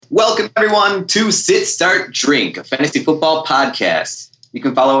Welcome, everyone, to Sit, Start, Drink, a fantasy football podcast. You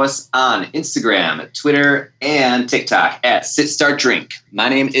can follow us on Instagram, Twitter, and TikTok at Sit, Start, Drink. My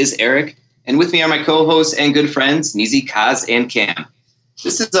name is Eric, and with me are my co-hosts and good friends, Nizi, Kaz, and Cam.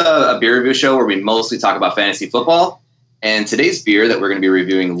 This is a beer review show where we mostly talk about fantasy football, and today's beer that we're going to be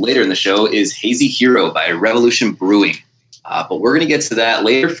reviewing later in the show is Hazy Hero by Revolution Brewing. But we're going to get to that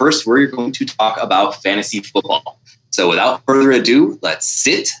later. First, we're going to talk about fantasy football. So without further ado, let's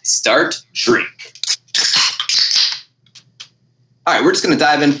sit, start, drink. All right, we're just going to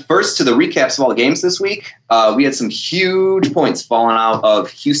dive in first to the recaps of all the games this week. We had some huge points falling out of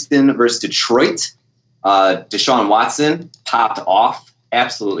Houston versus Detroit. Deshaun Watson popped off,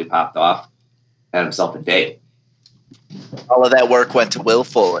 absolutely popped off, had himself a day. All of that work went to Will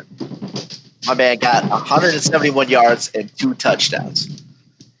Fuller. My man got 171 yards and 2 touchdowns.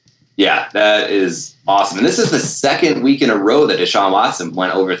 Yeah, that is awesome. And this is the second week in a row that Deshaun Watson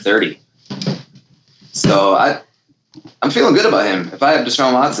went over 30. So I'm feeling good about him. If I have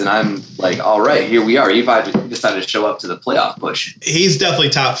Deshaun Watson, I'm like, all right, here we are. He decided to show up to the playoff push. He's definitely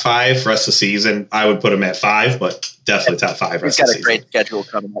top 5 rest of the season. I would put him at 5, but definitely top 5 rest of the season. He's got a great schedule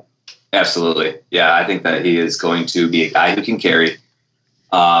coming up. Absolutely. Yeah, I think that he is going to be a guy who can carry.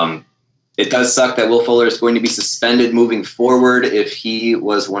 It does suck that Will Fuller is going to be suspended moving forward if he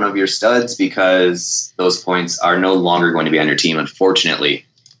was one of your studs, because those points are no longer going to be on your team, unfortunately.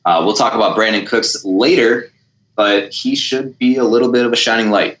 We'll talk about Brandon Cooks later, but he should be a little bit of a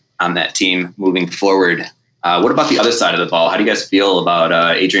shining light on that team moving forward. What about the other side of the ball? How do you guys feel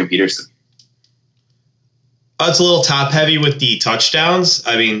about Adrian Peterson? It's a little top heavy with the touchdowns.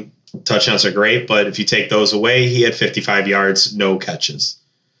 I mean, touchdowns are great, but if you take those away, he had 55 yards, no catches.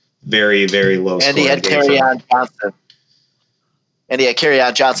 Very, very low. And he had Kerryon Johnson. And he had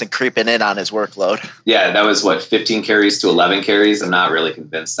Kerryon Johnson creeping in on his workload. Yeah, that was 15 carries to 11 carries. I'm not really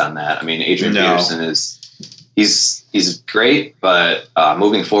convinced on that. I mean, Adrian Peterson he's great, but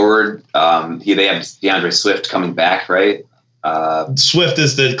moving forward, they have DeAndre Swift coming back, right? Swift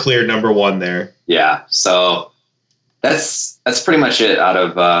is the clear number 1 there. Yeah, so that's pretty much it out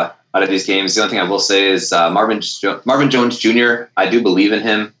of these games. The only thing I will say is Marvin Jones Jr., I do believe in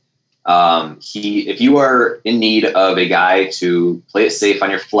him. If you are in need of a guy to play it safe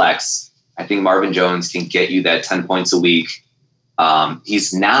on your flex, I think Marvin Jones can get you that 10 points a week.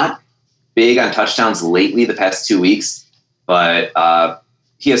 He's not big on touchdowns lately the past 2 weeks, but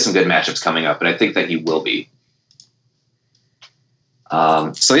he has some good matchups coming up, and I think that he will be.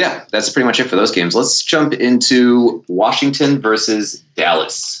 So yeah, that's pretty much it for those games. Let's jump into Washington versus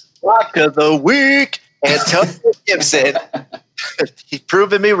Dallas. Lock of the week, Antonio Gibson. He's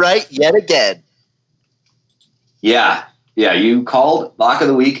proven me right yet again. Yeah, you called lock of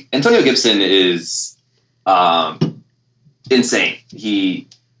the week. Antonio Gibson is insane. He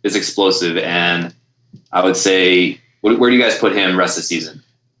is explosive, and I would say, where do you guys put him rest of the season?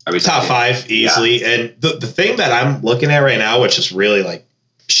 Are we top 5 easily? Yeah. And the thing that I'm looking at right now, which is really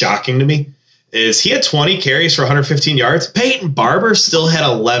shocking to me, is he had 20 carries for 115 yards. Peyton Barber still had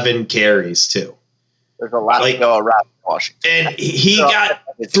 11 carries too. There's a lot to go around Washington. And he got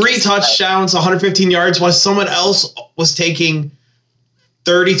 3 touchdowns, 115 yards, while someone else was taking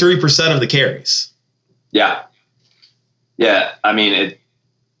 33% of the carries. Yeah. I mean,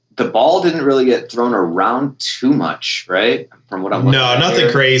 the ball didn't really get thrown around too much, right? From what I'm looking at. No,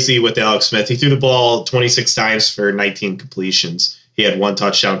 nothing crazy with Alex Smith. He threw the ball 26 times for 19 completions. He had 1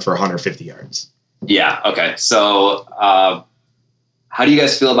 touchdown for 150 yards. Yeah, okay. So how do you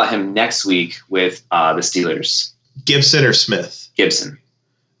guys feel about him next week with the Steelers? Gibson or Smith? Gibson.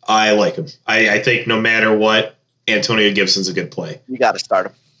 I like him. I think no matter what, Antonio Gibson's a good play. You got to start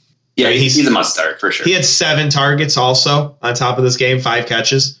him. Yeah, I mean, he's a must start for sure. He had 7 targets also on top of this game, 5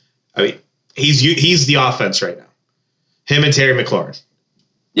 catches. I mean, he's the offense right now. Him and Terry McLaurin.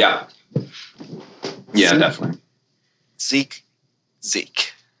 Yeah, definitely. Zeke.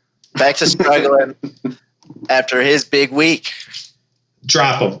 Back to struggling after his big week.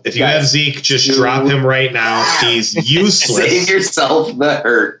 Drop him. If you have Zeke, just drop him right now. He's useless. Save yourself the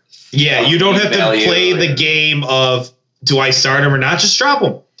hurt. Yeah, you don't have to play the game of, do I start him or not? Just drop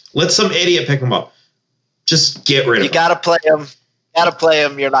him. Let some idiot pick him up. Just get rid of him. You got to play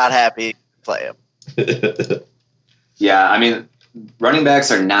him. You're not happy. Play him. Yeah, I mean, running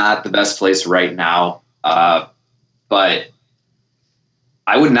backs are not the best place right now, but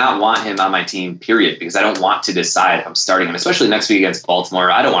I would not want him on my team, period, because I don't want to decide if I'm starting him, especially next week against Baltimore.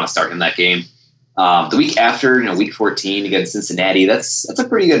 I don't want to start him that game. The week after, week 14 against Cincinnati, that's a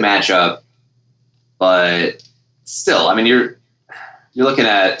pretty good matchup. But still, I mean, you're looking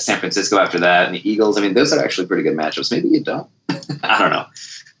at San Francisco after that and the Eagles. I mean, those are actually pretty good matchups. Maybe you don't. I don't know.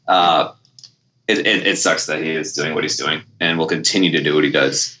 It sucks that he is doing what he's doing and will continue to do what he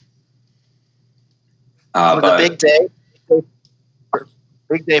does. But a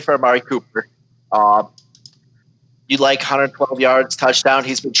big day for Amari Cooper. You like 112 yards, touchdown.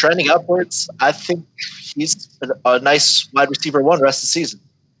 He's been trending upwards. I think he's a nice wide receiver one rest of the season.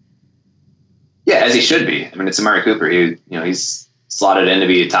 Yeah, as he should be. I mean, it's Amari Cooper. He's slotted in to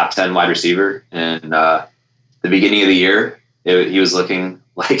be a top 10 wide receiver. And the beginning of the year, he was looking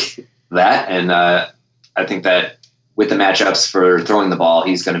like that. And I think that with the matchups for throwing the ball,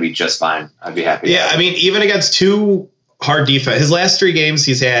 he's going to be just fine. I'd be happy. Yeah, I mean, even against two hard defense, his last 3 games,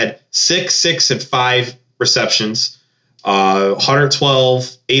 he's had 6, and 5 receptions,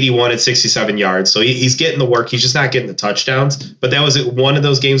 112, 81, and 67 yards. So he's getting the work. He's just not getting the touchdowns. But that was one of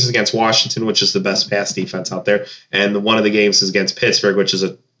those games against Washington, which is the best pass defense out there. And one of the games is against Pittsburgh, which is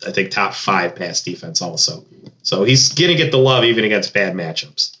I think top 5 pass defense also. So he's going to get the love even against bad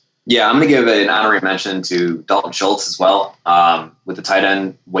matchups. Yeah, I'm going to give an honorary mention to Dalton Schultz as well. With the tight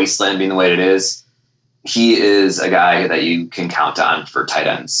end wasteland being the way it is, he is a guy that you can count on for tight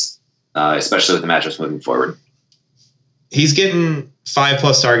ends, especially with the matchups moving forward. He's getting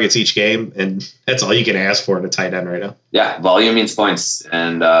 5+ targets each game, and that's all you can ask for in a tight end right now. Yeah, volume means points,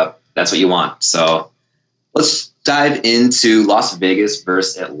 and that's what you want. So let's dive into Las Vegas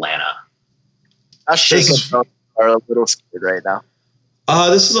versus Atlanta. Us Jacobs are a little scared right now.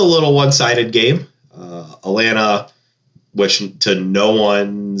 This is a little one-sided game. Atlanta, which to no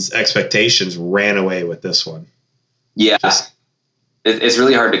one's expectations, ran away with this one. Yeah. It's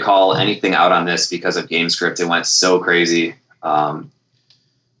really hard to call anything out on this because of game script. It went so crazy. Even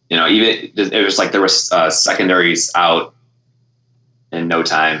it was like there was secondaries out in no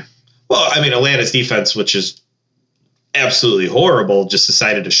time. Well, I mean, Atlanta's defense, which is absolutely horrible, just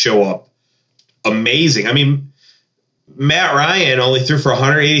decided to show up amazing. I mean, Matt Ryan only threw for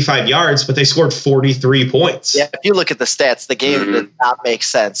 185 yards, but they scored 43 points. Yeah, if you look at the stats, the game did not make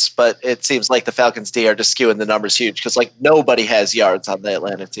sense, but it seems like the Falcons D are just skewing the numbers huge because nobody has yards on the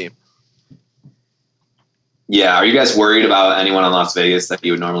Atlanta team. Yeah, are you guys worried about anyone in Las Vegas that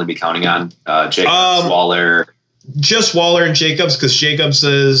you would normally be counting on? Jacobs, Waller? Just Waller and Jacobs, because Jacobs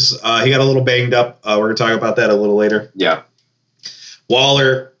is he got a little banged up. We're going to talk about that a little later. Yeah.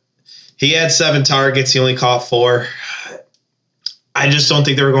 Waller, he had 7 targets. He only caught 4. I just don't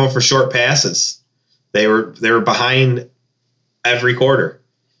think they were going for short passes. They were behind every quarter.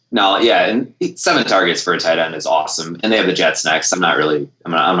 No, yeah, and 7 targets for a tight end is awesome, and they have the Jets next. I'm not going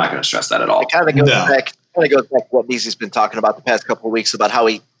to stress that at all. It kind of goes back to what Neezy's been talking about the past couple of weeks about how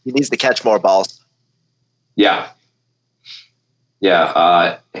he needs to catch more balls. Yeah.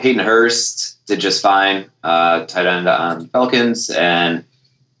 Hayden Hurst did just fine, tight end on Falcons, and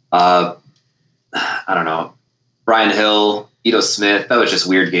I don't know, Brian Hill, Ito Smith, that was just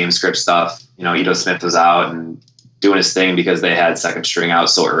weird game script stuff. Ito Smith was out and doing his thing because they had second string out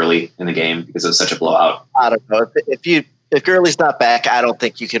so early in the game because it was such a blowout. I don't know. If Gurley's not back, I don't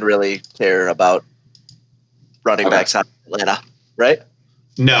think you can really care about running backs out of Atlanta, right?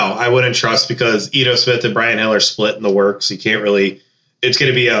 No, I wouldn't trust because Ito Smith and Brian Hill are split in the works. You can't really – it's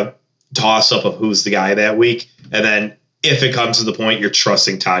going to be a toss-up of who's the guy that week. And then if it comes to the point, you're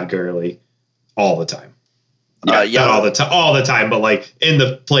trusting Todd Gurley all the time. Not all the time, but in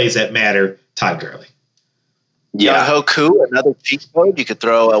the plays that matter, Todd Gurley. Yeah, Hoku, another cheat code. You could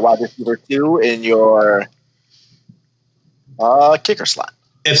throw a wide receiver 2 in your kicker slot.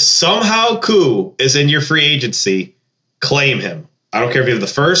 If somehow Koo is in your free agency, claim him. I don't care if you have the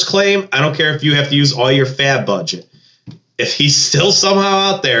first claim. I don't care if you have to use all your fab budget. If he's still somehow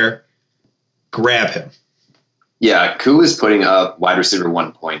out there, grab him. Yeah, Koo is putting up wide receiver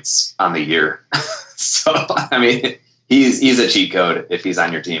 1 points on the year. So, I mean, he's a cheat code if he's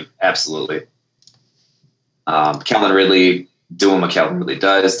on your team. Absolutely. Calvin Ridley doing what Calvin Ridley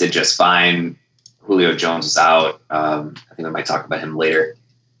does, did just fine. Julio Jones was out. I think I might talk about him later.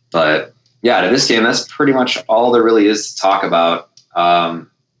 But, yeah, to this game, that's pretty much all there really is to talk about.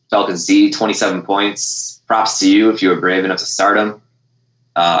 Falcons D, 27 points. Props to you if you were brave enough to start him.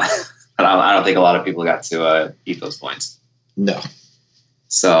 But I don't think a lot of people got to eat those points. No.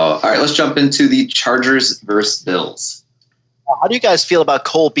 So, all right, let's jump into the Chargers versus Bills. How do you guys feel about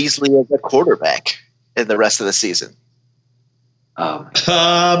Cole Beasley as a quarterback in the rest of the season? Not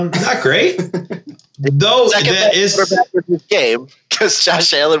great. Though that is quarterback this game because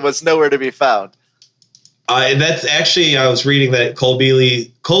Josh Allen was nowhere to be found. That's actually, I was reading that Cole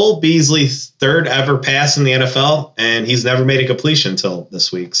Beasley's 3rd ever pass in the NFL, and he's never made a completion until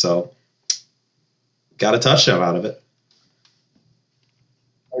this week. So, got a touchdown out of it.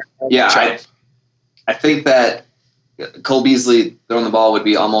 Yeah, I think that Cole Beasley throwing the ball would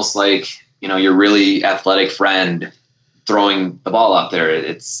be almost like, your really athletic friend throwing the ball out there.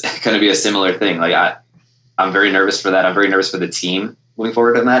 It's going to be a similar thing. Like I'm very nervous for that. I'm very nervous for the team moving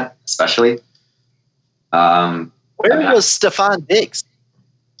forward in that, especially. Where was Stephon Diggs?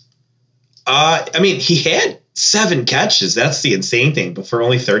 He had 7 catches. That's the insane thing, but for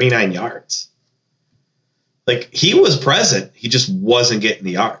only 39 yards. Like, he was present. He just wasn't getting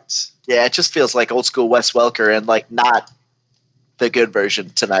the yards. Yeah, it just feels like old school Wes Welker and, like, not the good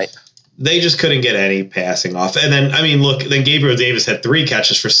version tonight. They just couldn't get any passing off. And then, then Gabriel Davis had 3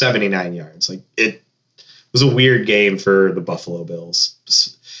 catches for 79 yards. Like, it was a weird game for the Buffalo Bills.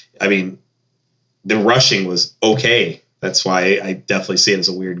 The rushing was okay. That's why I definitely see it as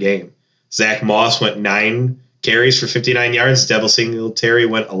a weird game. Zach Moss went 9 carries for 59 yards. Devil Singletary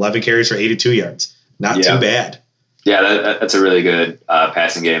went 11 carries for 82 yards. Not too bad. Yeah, that's a really good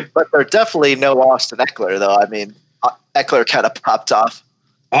passing game. But they're definitely no Austin Eckler, though. Eckler kind of popped off.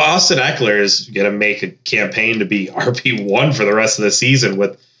 Austin Eckler is going to make a campaign to be RB1 for the rest of the season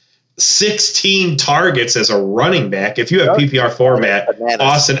with 16 targets as a running back. If you have PPR format,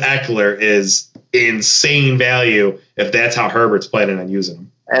 Austin Eckler is insane value if that's how Herbert's planning on using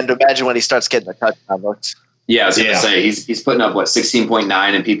him. And imagine when he starts getting the touchdown looks. Yeah, I was going to say, he's putting up,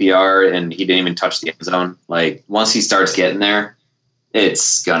 16.9 in PPR, and he didn't even touch the end zone. Like, once he starts getting there,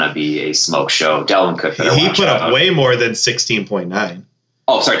 it's going to be a smoke show. Dalvin Cook. He put up way more than 16.9.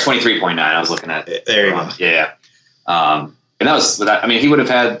 Oh, sorry, 23.9. I was looking at it. There you go. Yeah. And that was, he would have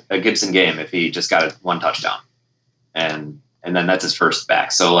had a Gibson game if he just got 1 touchdown. And then that's his first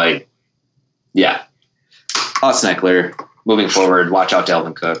back. So, Austin Eckler, moving forward, watch out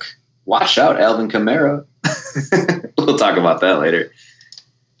Dalvin Cook. Watch out Alvin Kamara. We'll talk about that later.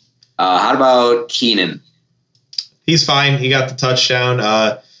 How about Keenan? He's fine. He got the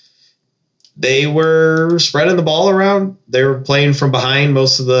touchdown. They were spreading the ball around. They were playing from behind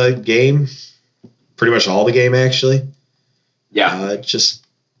most of the game. Pretty much all the game, actually. Yeah.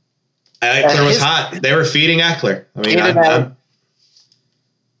 Eckler was hot. They were feeding Eckler.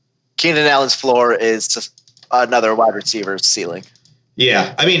 Keenan Allen's floor is just another wide receiver's ceiling.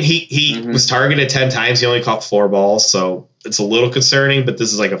 Yeah. He was targeted 10 times. He only caught 4 balls, so it's a little concerning, but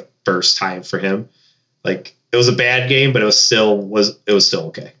this is like a first time for him. Like, it was a bad game, but it was still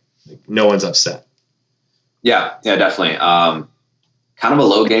okay. Like, no one's upset. Yeah, definitely. Kind of a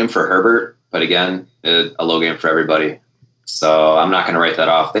low game for Herbert, but again, a low game for everybody. So I'm not going to write that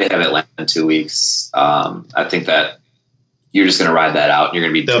off. They have Atlanta in 2 weeks. I think that you're just going to ride that out. And you're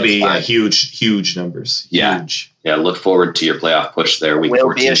going to be. There'll be huge numbers. Yeah. Huge. Yeah. Look forward to your playoff push there. Week 14.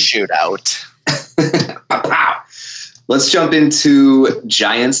 Will be a shootout. Let's jump into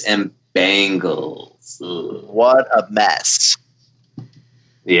Giants and Bengals. Ugh. What a mess.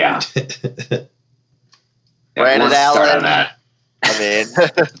 Yeah. Brandon Allen.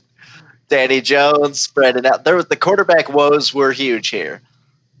 Danny Jones, Brandon Allen. The quarterback woes were huge here.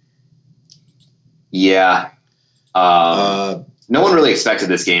 Yeah. No one really expected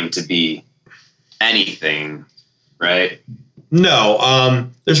this game to be anything, right? No.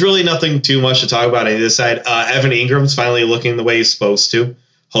 There's really nothing too much to talk about on either side. Evan Ingram's finally looking the way he's supposed to.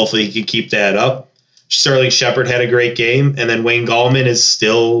 Hopefully he can keep that up. Sterling Shepard had a great game, and then Wayne Gallman is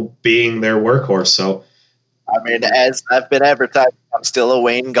still being their workhorse. So, as I've been advertising, I'm still a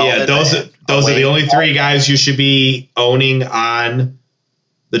Wayne Gallman. Yeah, those are the only 3 guys you should be owning on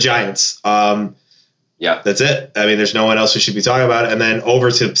the Giants. Yeah, that's it. There's no one else we should be talking about. And then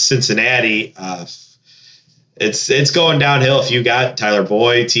over to Cincinnati, it's going downhill. If you got Tyler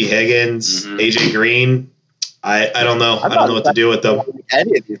Boyd, T. Higgins, AJ Green, I don't know. I don't know what to do with them.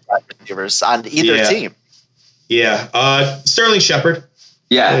 Any of these wide receivers on either team. Yeah. Sterling Shepard.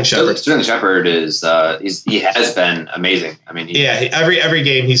 Yeah, Sterling Shepard is he has been amazing. Every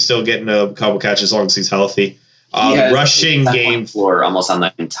game he's still getting a couple catches as long as he's healthy. Rushing game floor almost on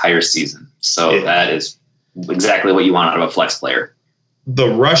the entire season. So that is exactly what you want out of a flex player. The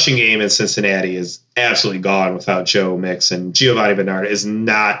rushing game in Cincinnati is absolutely gone without Joe Mixon. Giovanni Bernard is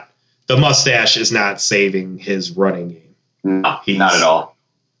not. The mustache is not saving his running game. No, not at all.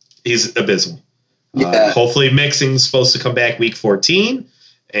 He's abysmal. Yeah. Hopefully Mixon's supposed to come back week 14,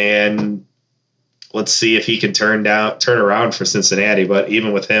 and let's see if he can turn around for Cincinnati. But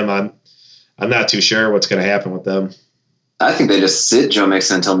even with him, I'm not too sure what's going to happen with them. I think they just sit Joe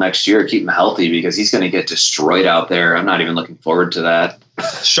Mixon until next year, keep him healthy, because he's going to get destroyed out there. I'm not even looking forward to that.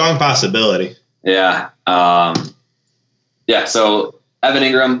 Strong possibility. Yeah. So Evan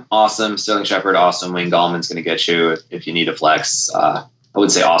Ingram, awesome. Sterling Shepard, awesome. Wayne Gallman's going to get you if you need a flex. I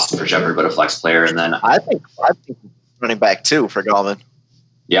would say awesome for Shepard, but a flex player. And then I think running back too for Gallman.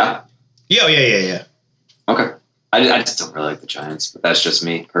 Yeah. Yeah. Okay. I just don't really like the Giants, but that's just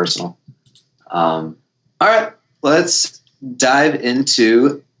me, personal. All right, let's dive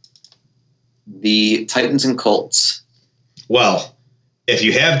into the Titans and Colts. Well, if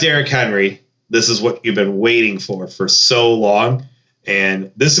you have Derrick Henry, this is what you've been waiting for so long,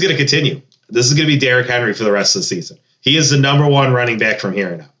 and this is going to continue. This is going to be Derrick Henry for the rest of the season. He is the number one running back from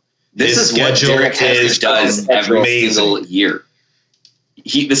here on out. This is what Derrick Henry does every single year.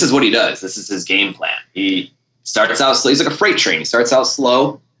 This is what he does. This is his game plan. He starts out slow. He's like a freight train. He starts out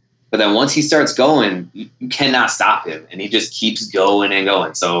slow, but then once he starts going, you cannot stop him, and he just keeps going and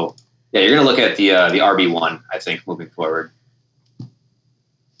going. So, yeah, you're going to look at the RB1, I think, moving forward.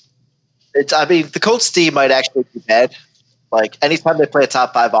 The Colts D might actually be bad. Like, anytime they play a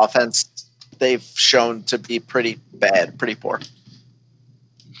top 5 offense, they've shown to be pretty bad, pretty poor.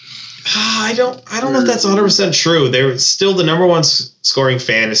 I don't know if that's 100% true. They're still the number one scoring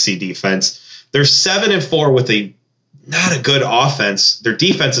fantasy defense. They're 7-4 with not a good offense. Their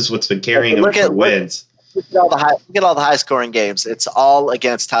defense is what's been carrying them for wins. Look at all the high scoring games. It's all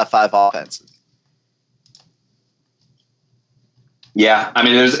against top 5 offenses. Yeah, I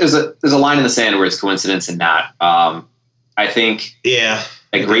mean, there's a line in the sand where it's coincidence and not. I think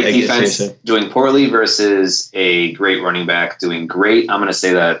a great defense doing poorly versus a great running back doing great. I'm going to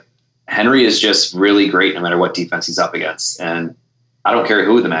say that Henry is just really great no matter what defense he's up against. And I don't care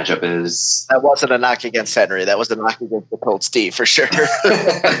who the matchup is. That wasn't a knock against Henry. That was a knock against the Colts D for sure.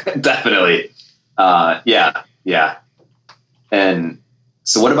 Definitely. Yeah. And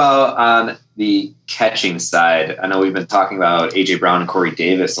so what about on the catching side? I know we've been talking about A.J. Brown and Corey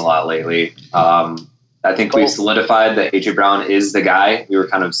Davis a lot lately. I think we've solidified that A.J. Brown is the guy. We were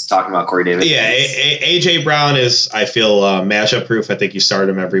kind of talking about Corey Davis. Yeah, A.J. Brown is, I feel, matchup proof. I think you start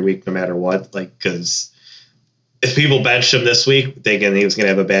him every week no matter what. Because if people benched him this week thinking he was going to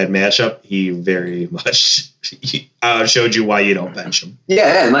have a bad matchup, he very much showed you why you don't bench him.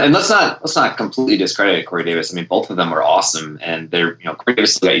 Yeah, and let's not completely discredit Corey Davis. I mean, both of them are awesome, and they're Corey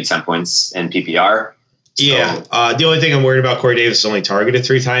Davis still got you 10 points in PPR. So. Yeah, the only thing I'm worried about, Corey Davis is only targeted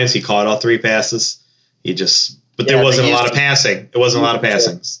 3 times. He caught all 3 passes. There wasn't a lot of passing. It wasn't a lot of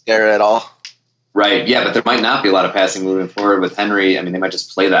passing. There at all. Right. Yeah, but there might not be a lot of passing moving forward with Henry. I mean, they might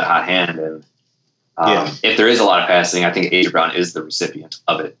just play that hot hand, and if there is a lot of passing, I think A.J. Brown is the recipient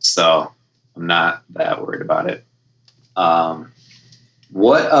of it. So I'm not that worried about it.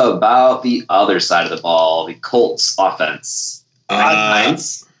 What about the other side of the ball, the Colts offense?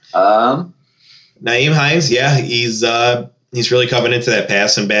 Nyheim Hines, yeah, he's really coming into that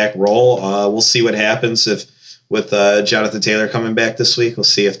pass and back role. We'll see what happens with Jonathan Taylor coming back this week. We'll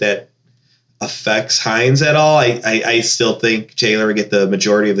see if that affects Hines at all. I still think Taylor will get the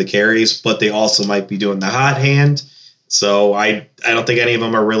majority of the carries, but they also might be doing the hot hand. So I don't think any of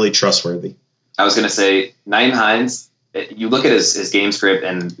them are really trustworthy. I was going to say, Nyheim Hines, you look at his game script,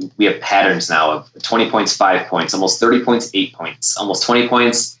 and we have patterns now of 20 points, 5 points, almost 30 points, 8 points, almost 20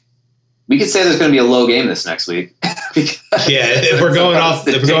 points. We could say there's going to be a low game this next week. If we're going off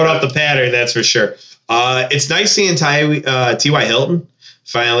the pattern, that's for sure. It's nice seeing T.Y. Hilton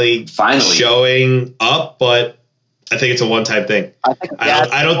finally showing up, but I think it's a one-time thing.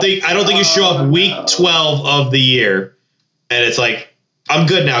 I don't think you show up week 12 of the year and it's like, I'm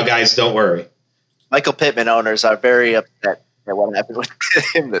good now, guys. Don't worry. Michael Pittman owners are very upset at what happened with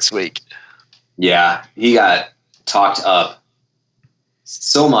him this week. Yeah, he got talked up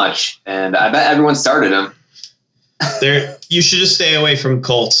so much, and I bet everyone started him. You should just stay away from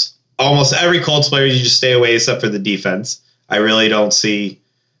Colts. Almost every Colts player, you just stay away except for the defense. I really don't see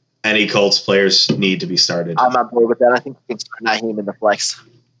any Colts players need to be started. I'm on board with that. I think you can start Nyheim in the flex.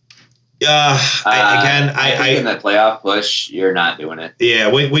 I think in that playoff push, you're not doing it. Yeah,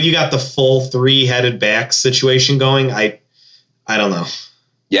 when you got the full 3-headed back situation going, I don't know.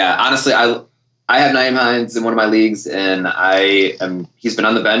 Yeah, honestly, I have Nyheim Hines in one of my leagues, and he's been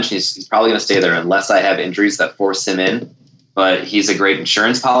on the bench. He's probably going to stay there unless I have injuries that force him in. But he's a great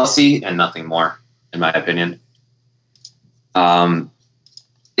insurance policy and nothing more, in my opinion.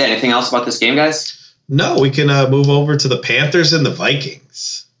 Anything else about this game, guys? No, we can move over to the Panthers and the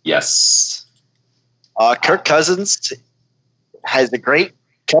Vikings. Yes. Kirk Cousins has a great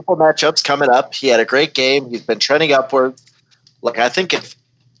couple matchups coming up. He had a great game. He's been trending upwards. Look, I think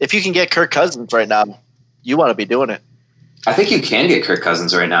if you can get Kirk Cousins right now, you want to be doing it. I think you can get Kirk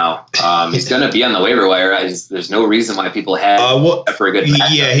Cousins right now. He's going to be on the waiver wire. There's no reason why people have for a good matchup.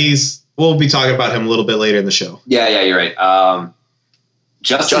 Yeah, we'll be talking about him a little bit later in the show. Yeah, you're right.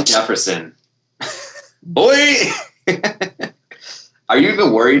 Justin Jefferson. Boy! Are you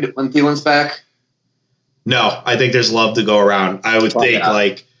even worried when Thielen's back? No, I think there's love to go around. I would think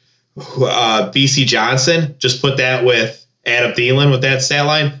BC Johnson. Just put that with Adam Thielen with that stat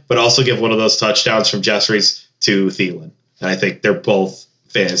line, but also give one of those touchdowns from Jeffries to Thielen. And I think they're both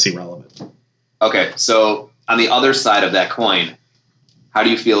fantasy relevant. Okay, so on the other side of that coin, how do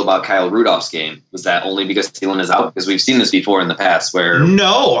you feel about Kyle Rudolph's game? Was that only because Thielen is out? Because we've seen this before in the past where...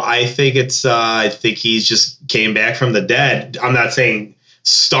 No, I think it's I think he's just came back from the dead. I'm not saying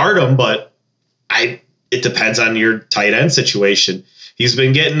start him, but it depends on your tight end situation. He's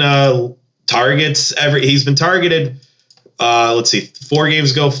been getting targets he's been targeted 4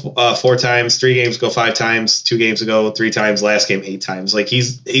 games ago 4 times, 3 games ago 5 times, 2 games ago 3 times, last game 8 times. Like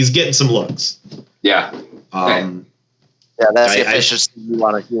he's getting some looks. Yeah. Yeah, that's the efficiency you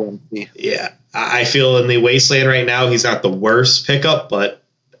want to hear him see. Yeah, I feel in the wasteland right now, he's not the worst pickup, but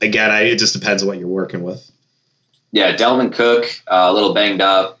again, it just depends on what you're working with. Yeah, Delvin Cook, a little banged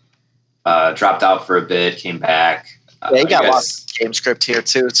up, dropped out for a bit, came back. Yeah, he got lost game script here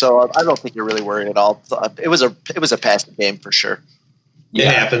too, so I don't think you're really worried at all. It was a passing game for sure. Yeah.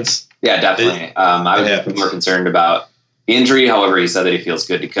 It happens. Yeah, definitely. I was more concerned about the injury. However, he said that he feels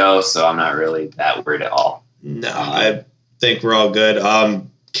good to go, so I'm not really that worried at all. No, I think we're all good.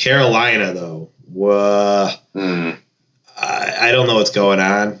 Carolina, though, I don't know what's going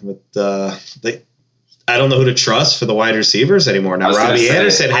on with I don't know who to trust for the wide receivers anymore. Now, Robbie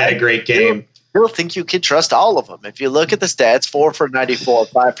Anderson had a great game. I don't think you can trust all of them. If you look at the stats, 4 for 94,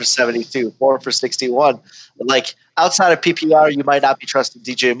 5 for 72, 4 for 61. Like outside of PPR, you might not be trusting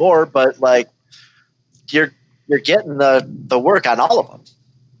DJ Moore, but like you're getting the work on all of them.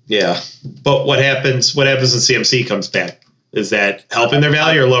 Yeah, but what happens when CMC comes back? Is that helping their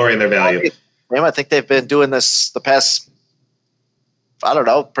value or lowering their value? I think they've been doing this the past, I don't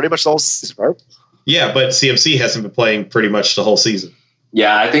know, pretty much the whole season, right? Yeah, but CMC hasn't been playing pretty much the whole season.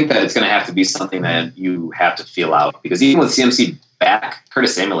 Yeah, I think that it's going to have to be something that you have to feel out because even with CMC back,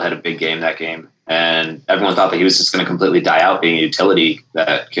 Curtis Samuel had a big game that game, and everyone thought that he was just going to completely die out being a utility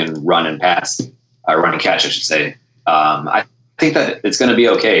that can run and pass, run and catch, I should say. I think that it's going to be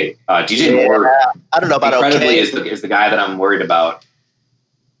okay. DJ Moore, I don't know about incredibly, is the guy that I'm worried about.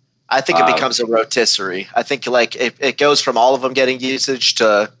 I think it becomes a rotisserie. I think like it goes from all of them getting usage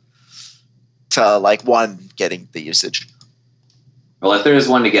to like one getting the usage. Well, if there is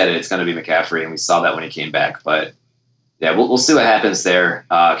one to get it, it's going to be McCaffrey, and we saw that when he came back. But yeah, we'll see what happens there.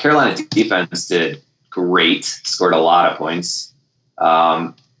 Carolina defense did great, scored a lot of points.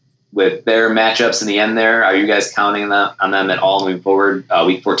 With their matchups in the end there, are you guys counting on them at all moving forward?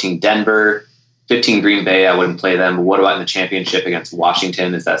 Week 14, Denver, 15, Green Bay. I wouldn't play them. But what about in the championship against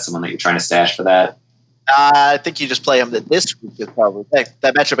Washington? Is that someone that you're trying to stash for that? I think you just play them this week. Is probably that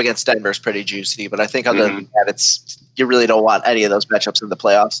matchup against Denver is pretty juicy, but I think other than that, you really don't want any of those matchups in the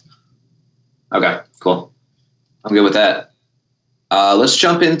playoffs. Okay, cool. I'm good with that. Let's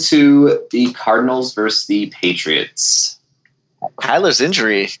jump into the Cardinals versus the Patriots. Kyler's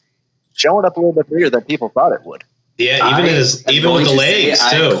injury showing up a little bit bigger than people thought it would. Yeah, even with the legs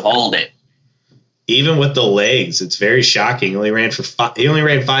too. I called it. Even with the legs, it's very shocking. He only ran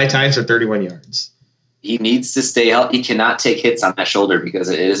 5 times for 31 yards. He needs to stay healthy. He cannot take hits on that shoulder because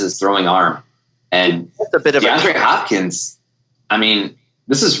it is his throwing arm. And that's a bit of DeAndre Hopkins, I mean,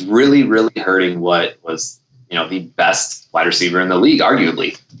 this is really, really hurting what was, the best wide receiver in the league,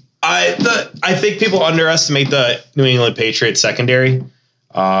 arguably. I think people underestimate the New England Patriots secondary.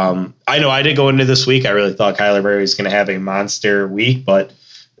 I know I did go into this week. I really thought Kyler Murray was going to have a monster week, but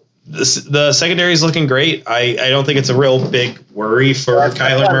the secondary is looking great. I don't think it's a real big worry for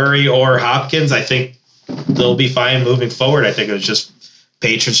Kyler Murray or Hopkins. I think they'll be fine moving forward. I think it was just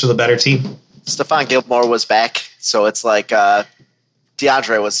Patriots for the better team. Stephon Gilmore was back, so it's like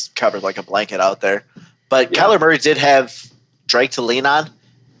DeAndre was covered like a blanket out there. But Kyler Murray did have Drake to lean on.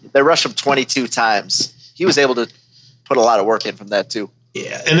 They rushed him 22 times. He was able to put a lot of work in from that too.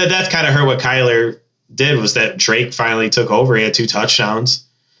 Yeah, and that's kind of hurt what Kyler did was that Drake finally took over. He had 2 touchdowns.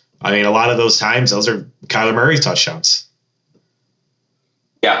 I mean, a lot of those times, those are Kyler Murray's touchdowns.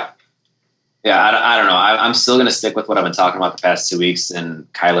 Yeah. Yeah, I don't know. I'm still going to stick with what I've been talking about the past 2 weeks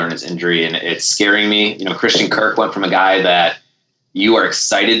and Kyler and his injury, and it's scaring me. Christian Kirk went from a guy that you are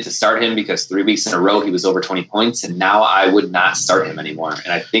excited to start him because 3 weeks in a row he was over 20 points, and now I would not start him anymore.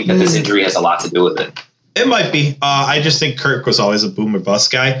 And I think that this injury has a lot to do with it. It might be. I just think Kirk was always a boom or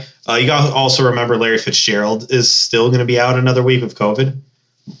bust guy. You got to also remember Larry Fitzgerald is still going to be out another week with COVID,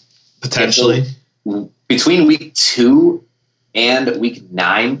 potentially. Between week 2 and week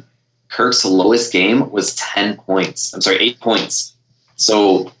 9, Kirk's lowest game was 10 points. I'm sorry, 8 points.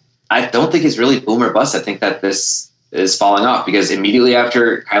 So I don't think he's really boom or bust. I think that this is falling off because immediately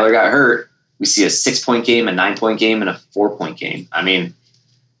after Kyler got hurt, we see a 6-point game, a 9-point game, and a 4-point game. I mean,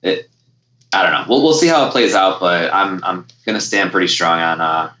 I don't know. We'll see how it plays out, but I'm going to stand pretty strong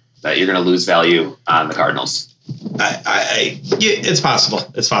on that you're going to lose value on the Cardinals. It's possible.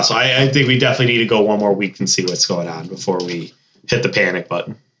 It's possible. I think we definitely need to go one more week and see what's going on before we hit the panic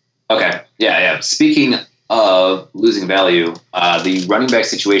button. Okay. Yeah. Speaking of losing value, the running back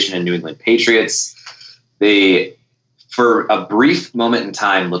situation in New England Patriots, they, for a brief moment in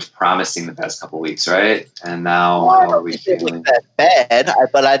time, looked promising the past couple of weeks, right? And now how are we feeling? That bad,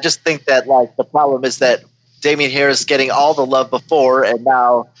 but I just think that like the problem is that Damian Harris is getting all the love before, and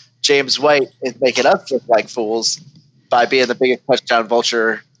now James White is making us look like fools by being the biggest touchdown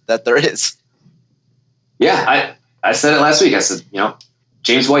vulture that there is. Yeah, I said it last week. I said,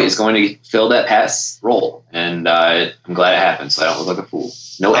 James White is going to fill that pass role, and I'm glad it happened, so I don't look like a fool.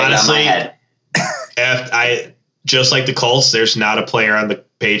 No egg on my head. Just like the Colts, there's not a player on the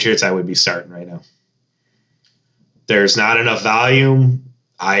Patriots I would be starting right now. There's not enough volume.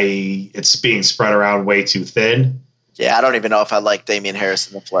 It's being spread around way too thin. Yeah, I don't even know if I like Damian Harris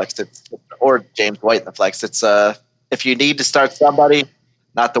in the flex or James White in the flex. It's if you need to start somebody,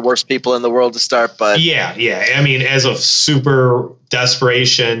 not the worst people in the world to start, but yeah. I mean, as a super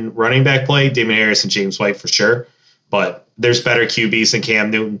desperation running back play, Damian Harris and James White for sure. But there's better QBs than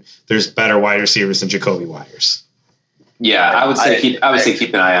Cam Newton. There's better wide receivers than Jacoby Myers. Yeah, I would say keep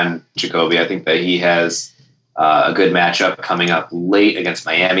an eye on Jacoby. I think that he has a good matchup coming up late against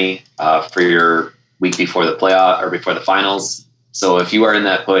Miami for your week before the playoff or before the finals. So if you are in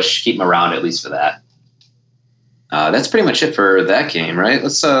that push, keep him around at least for that. That's pretty much it for that game, right?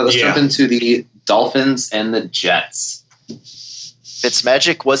 Let's jump into the Dolphins and the Jets.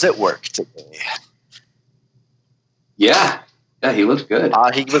 Fitzmagic was at work today. Yeah, he looked good.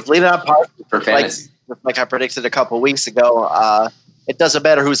 He was leading on par for fantasy. Like I predicted a couple of weeks ago. It doesn't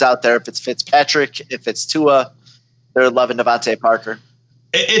matter who's out there. If it's Fitzpatrick, if it's Tua, they're loving Devontae Parker.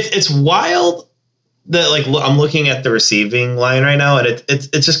 It's wild that I'm looking at the receiving line right now, and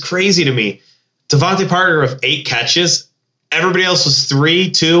it's just crazy to me. Devontae Parker with 8 catches. Everybody else was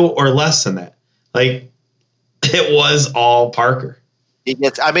 3, 2, or less than that. It was all Parker.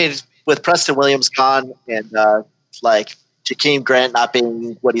 With Preston Williams gone and Jakeem Grant not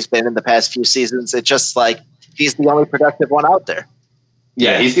being what he's been in the past few seasons, it's just he's the only productive one out there.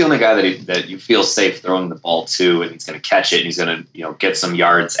 Yeah, he's the only guy that you feel safe throwing the ball to, and he's going to catch it, and he's going to get some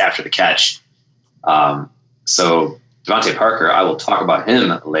yards after the catch. So Devontae Parker, I will talk about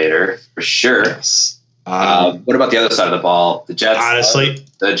him later for sure. Yes. What about the other side of the ball? The Jets. Honestly,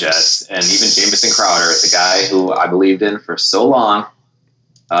 the Jets, and even Jamison Crowder, the guy who I believed in for so long,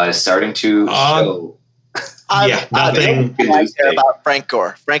 is starting to show. Nothing. I care about Frank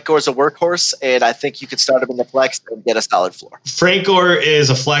Gore. Frank Gore's a workhorse, and I think you could start him in the flex and get a solid floor. Frank Gore is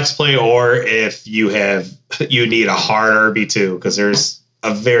a flex play, or if you need a hard RB2, because there's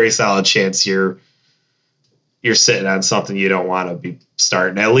a very solid chance you're sitting on something you don't want to be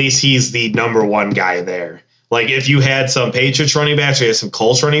starting. At least he's the number one guy there. If you had some Patriots running backs or you had some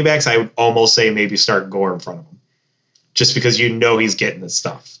Colts running backs, I would almost say maybe start Gore in front of him, just because he's getting the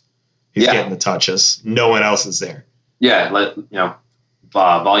stuff. He's getting the touches. No one else is there. Yeah,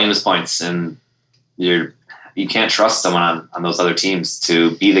 volume is points, and you can't trust someone on those other teams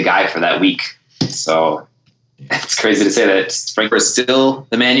to be the guy for that week. So it's crazy to say that Frank Gore is still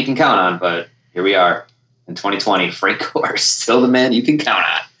the man you can count on, but here we are in 2020. Frank Gore is still the man you can count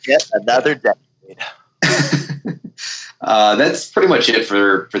on. Yep, another decade. That's pretty much it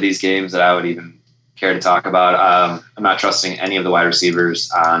for these games that I would even care to talk about. I'm not trusting any of the wide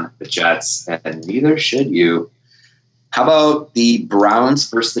receivers on the Jets, and neither should you. How about the Browns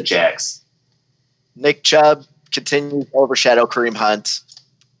versus the Jags? Nick Chubb continues to overshadow Kareem Hunt.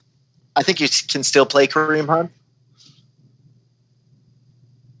 I think you can still play Kareem Hunt.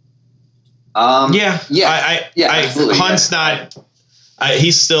 Absolutely. Hunt's not.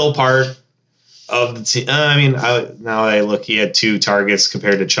 He's still part of the team. Now I look, he had 2 targets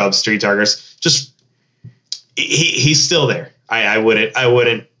compared to Chubb's 3 targets. Just he's still there. I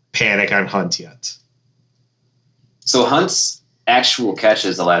wouldn't panic on Hunt yet. So Hunt's actual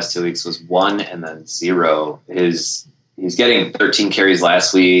catches the last 2 weeks was 1 and then 0. He's getting 13 carries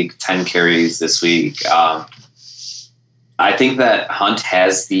last week, 10 carries this week. I think that Hunt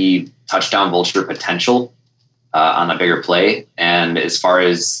has the touchdown vulture potential on a bigger play. And as far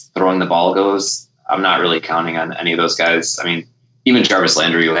as throwing the ball goes, I'm not really counting on any of those guys. Even Jarvis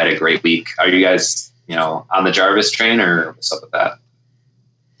Landry, who had a great week. Are you guys, on the Jarvis train, or what's up with that?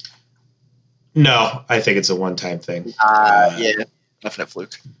 No, I think it's a one-time thing. Definite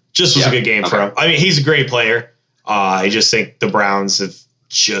fluke. Just was a good game for him. He's a great player. I just think the Browns have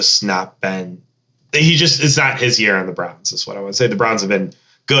just not been. It's not his year on the Browns, is what I would say. The Browns have been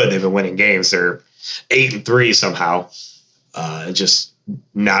good. They've been winning games. They're 8-3 somehow. Just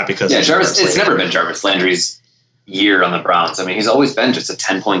not because. Yeah, Jarvis. It's never been Jarvis Landry's year on the Browns. I mean, he's always been just a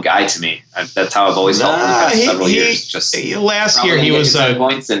 10-point guy to me. That's how I've always felt for the past several years. Just last year he was 10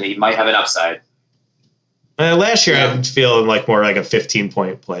 points, and he might have an upside. Last year I feel like more like a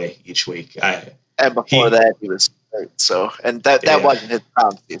 15-point play each week. And before that, he was great. So, and that wasn't his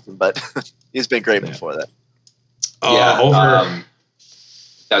Brown season, but he's been great before that. I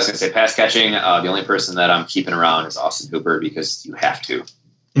was going to say pass catching. The only person that I'm keeping around is Austin Hooper because you have to.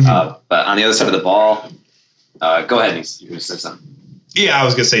 Mm-hmm. But on the other side of the ball, go ahead. You were say something. Yeah, I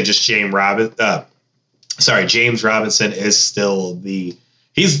was going to say just James Robinson is still him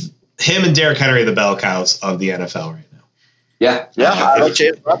and Derrick Henry are the bell cows of the NFL right now. Yeah. I like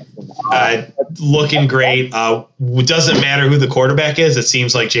James Robinson. Looking great. Doesn't matter who the quarterback is. It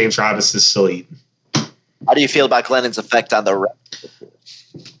seems like James Robinson is still eating. How do you feel about Glennon's effect on the rest?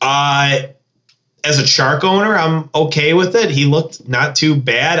 As a Shark owner, I'm okay with it. He looked not too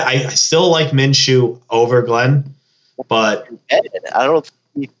bad. I still like Minshew over Glenn, but I don't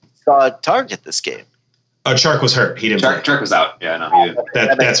think he saw a target this game. Shark was hurt. He didn't. Shark was out. Yeah, no, he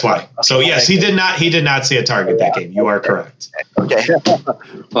didn't. That's why. So yes, he did not. He did not see a target that game. You are correct. Okay.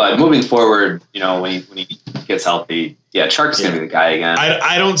 But moving forward, when he gets healthy, Shark's gonna be the guy again.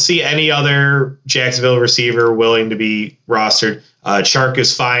 I don't see any other Jacksonville receiver willing to be rostered. Shark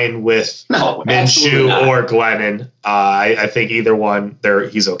is fine with Minshew or Glennon. I think either one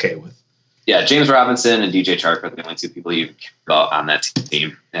he's okay with. Yeah, James Robinson and DJ Chark are the only two people you care about on that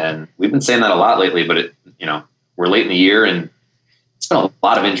team. And we've been saying that a lot lately, but we're late in the year and it's been a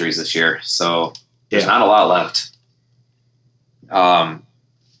lot of injuries this year. So there's not a lot left.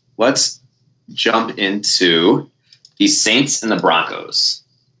 Let's jump into the Saints and the Broncos.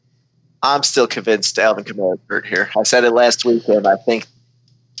 I'm still convinced Alvin Kamara is hurt here. I said it last week, and I think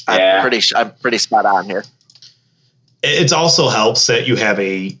I'm pretty spot on here. It also helps that you have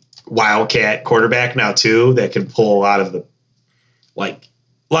a Wildcat quarterback now too that can pull a lot of the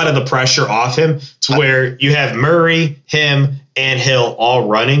pressure off him to where you have Murray, him, and Hill all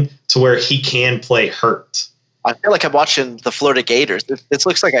running to where he can play hurt. I feel like I'm watching the Florida Gators. This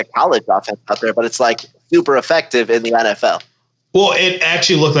looks like a college offense out there, but it's like super effective in the NFL. Well, it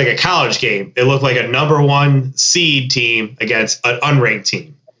actually looked like a college game. It looked like a number 1 seed team against an unranked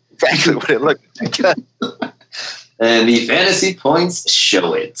team. Exactly what it looked like. And the fantasy points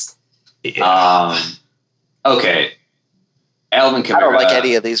show it. Yeah. Okay. Alvin Kamara. I don't like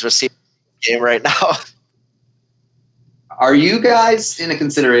any of these receivers in the game right now. Are you guys in a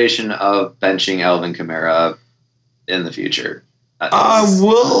consideration of benching Alvin Kamara in the future?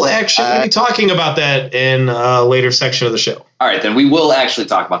 We'll actually be talking about that in a later section of the show. All right, then we will actually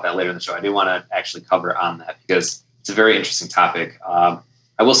talk about that later in the show. I do want to actually cover on that because it's a very interesting topic. I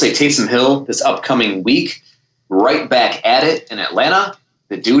will say Taysom Hill this upcoming week, right back at it in Atlanta.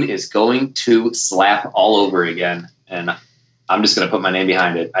 The dude is going to slap all over again, and I'm just going to put my name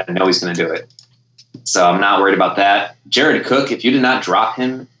behind it. I know he's going to do it. So I'm not worried about that. Jared Cook, if you did not drop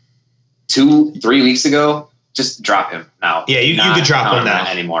him 2-3 weeks ago, just drop him now. Yeah, you could drop him now.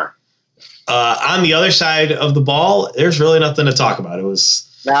 Anymore. On the other side of the ball, there's really nothing to talk about. It was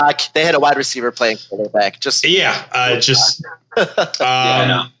they had a wide receiver playing quarterback.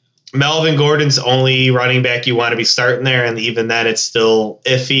 Melvin Gordon's only running back you want to be starting there, and even then it's still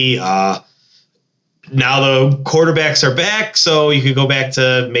iffy. Now the quarterbacks are back, so you could go back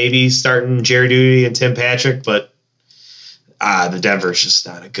to maybe starting Jerry Jeudy and Tim Patrick, but the Denver's just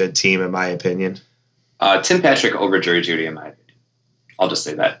not a good team in my opinion. Tim Patrick over Jerry Jeudy, in my opinion. I'll just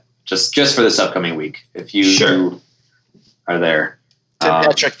say that. Just for this upcoming week. If you are there. Tim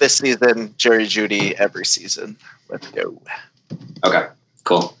Patrick this season, Jerry Jeudy every season. Let's go. Okay,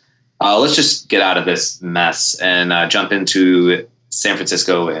 cool. Let's just get out of this mess and jump into San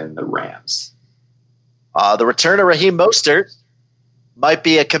Francisco and the Rams. The return of Raheem Mostert might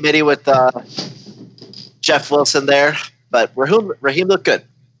be a committee with Jeff Wilson there, but Raheem looked good.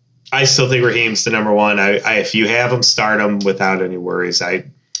 I still think Raheem's the number 1. If you have him, start him without any worries. I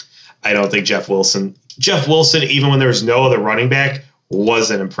don't think Jeff Wilson, even when there was no other running back,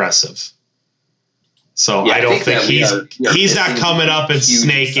 wasn't impressive. So I don't think he's not coming up and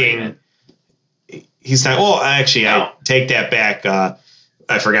snaking. He's not. Well, actually, I take that back.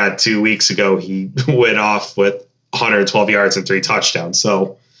 I forgot 2 weeks ago he went off with 112 yards and 3 touchdowns.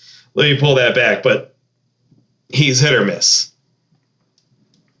 So let me pull that back. But he's hit or miss.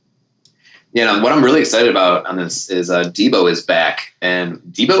 What I'm really excited about on this is Debo is back. And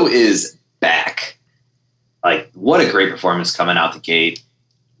Debo is back. Like, what a great performance coming out the gate.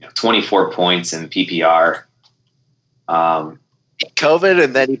 24 points in PPR. beat COVID,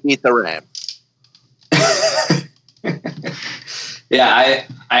 and then he beat the Rams. Yeah,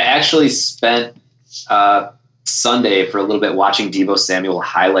 I actually spent Sunday for a little bit watching Deebo Samuel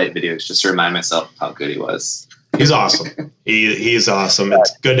highlight videos just to remind myself of how good he was. He's awesome. He's awesome.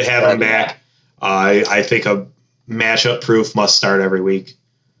 It's good to have him back. I think a matchup proof must start every week.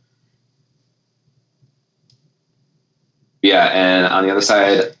 Yeah, and on the other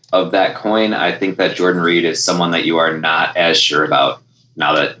side of that coin, I think that Jordan Reed is someone that you are not as sure about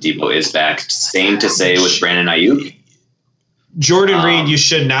now that Deebo is back. Same to say with Brandon Ayuk. Jordan Reed, you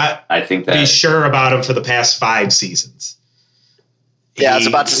should not be sure about him for the past 5 seasons. Yeah, I was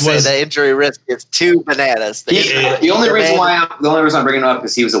about to say the injury risk is too bananas. The only reason I'm bringing him up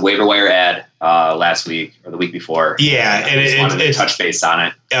is he was a waiver wire ad last week or the week before. Yeah, and it's touch base on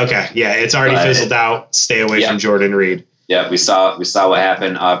it. Okay, yeah, it's already fizzled out. Stay away from Jordan Reed. Yeah, we saw what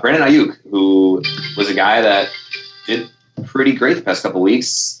happened. Brandon Ayuk, who was a guy that did pretty great the past couple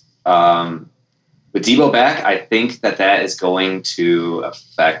weeks. With Deebo back, I think that is going to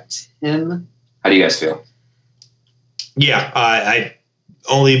affect him. How do you guys feel? Yeah, the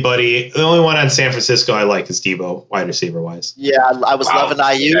only one on San Francisco I like is Deebo, wide receiver wise. Yeah, I was loving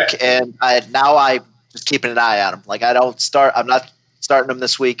Ayuk, and I'm just keeping an eye on him. Like I'm not starting him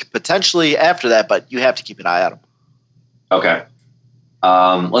this week. Potentially after that, but you have to keep an eye on him. Okay.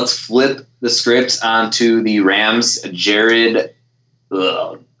 Let's flip the script onto the Rams. Jared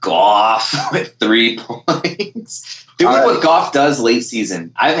Goff with 3 points. Doing what Goff does late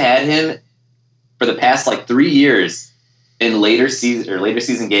season. I've had him for the past 3 years in later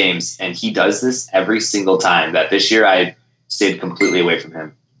season games, and he does this every single time. That this year I stayed completely away from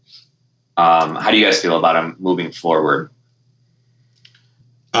him. How do you guys feel about him moving forward?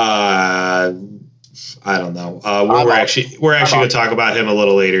 I don't know. We're actually going to talk about him a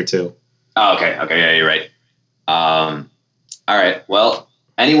little later too. Oh, okay. Yeah, you're right. All right. Well,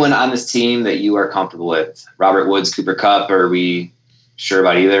 anyone on this team that you are comfortable with? Robert Woods, Cooper Kupp. Are we sure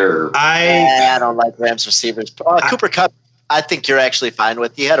about either? Or? I don't like Rams receivers. Cooper Kupp, I think you're actually fine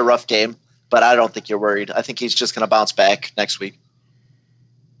with. He had a rough game, but I don't think you're worried. I think he's just going to bounce back next week.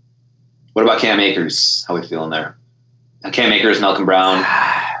 What about Cam Akers? How are we feeling there? Cam Akers, Malcolm Brown.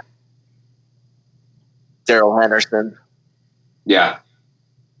 Darrell Henderson. Yeah.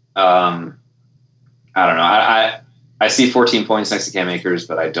 I don't know. I see 14 points next to Cam Akers,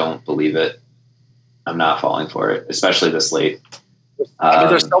 but I don't believe it. I'm not falling for it, especially this late.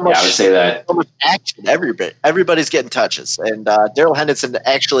 There's so much, I would say that so much action. Everybody's getting touches, and Darrell Henderson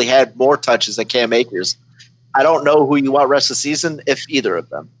actually had more touches than Cam Akers. I don't know who you want rest of the season, if either of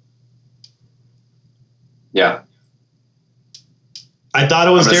them. Yeah. I thought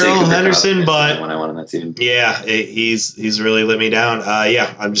it was Darrell Henderson, but when I won on that team. Yeah, he's really let me down.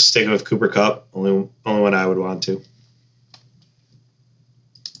 Yeah, I'm just sticking with Cooper Kupp. Only one I would want to.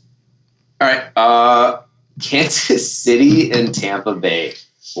 All right, Kansas City and Tampa Bay.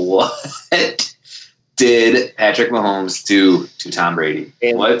 What did Patrick Mahomes do to Tom Brady?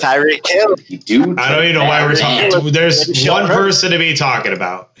 And what Tyreek Hill? He do? I don't even know why we're talking. There's one person to be talking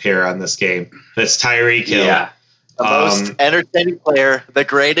about here on this game. That's Tyreek Hill. Yeah. The most entertaining player, the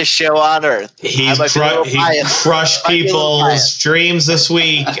greatest show on earth. He crushed people's dreams this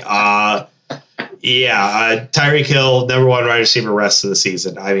week. Tyreek Hill, number 1 wide receiver rest of the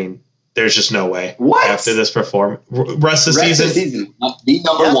season. I mean, there's just no way. What? After this performance. Rest of the season? The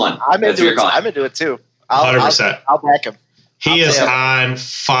number 1. I'm into it too. 100%. I'll back him. He is on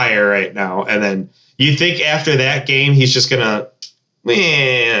fire right now. And then you think after that game, he's just going to,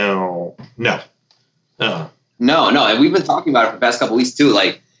 no. No, and we've been talking about it for the past couple of weeks too.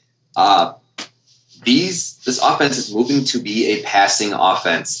 This offense is moving to be a passing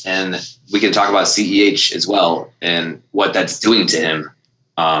offense, and we can talk about CEH as well and what that's doing to him.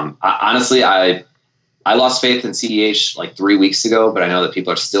 Honestly, I lost faith in CEH 3 weeks ago, but I know that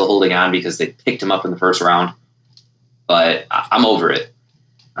people are still holding on because they picked him up in the first round. But I'm over it.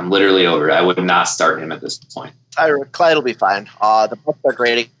 I'm literally over it. I would not start him at this point. Clyde will be fine. The Bucs are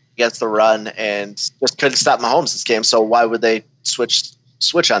great against the run and just couldn't stop Mahomes this game. So why would they switch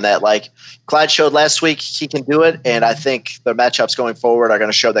on that? Clyde showed last week he can do it, and I think the matchups going forward are going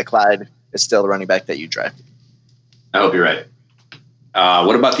to show that Clyde is still the running back that you drafted. I hope you're right.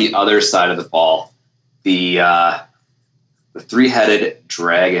 What about the other side of the ball? The 3-headed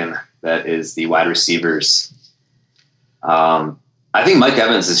dragon that is the wide receivers. I think Mike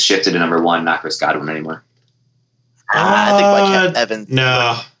Evans has shifted to number 1, not Chris Godwin anymore. I think Mike Evans.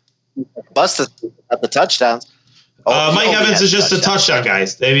 No. Busted at the touchdowns. Mike Evans is just a touchdown guy.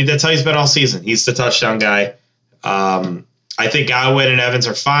 I mean, that's how he's been all season. He's the touchdown guy. I think Godwin and Evans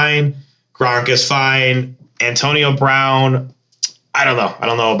are fine. Gronk is fine. Antonio Brown, I don't know. I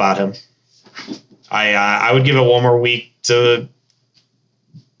don't know about him. I would give it one more week. To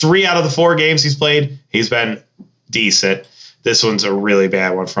 3 out of the 4 games he's played, he's been decent. This one's a really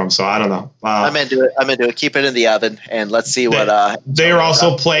bad one for him, so I don't know. I'm into it. Keep it in the oven, and let's see what. They are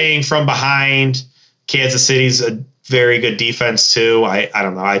also playing from behind. Kansas City's a very good defense too. I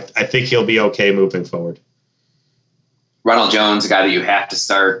don't know. I think he'll be okay moving forward. Ronald Jones, a guy that you have to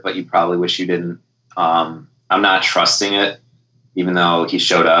start, but you probably wish you didn't. I'm not trusting it, even though he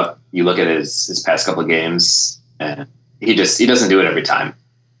showed up. You look at his past couple of games, and he doesn't do it every time,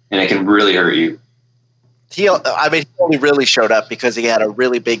 and it can really hurt you. He only really showed up because he had a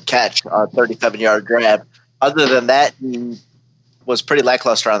really big catch, a 37-yard grab. Other than that, he was pretty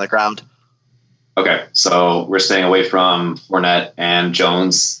lackluster on the ground. Okay, so we're staying away from Fournette and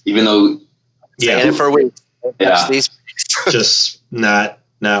Jones, even though staying in for a week. Yeah, just not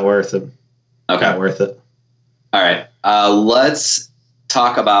worth it. Okay, not worth it. All right, let's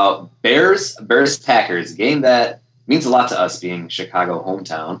talk about Bears Packers, a game that means a lot to us, being Chicago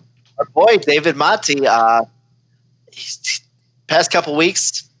hometown. Our boy David Monty, past couple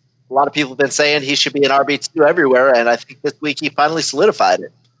weeks, a lot of people have been saying he should be an RB2 everywhere, and I think this week he finally solidified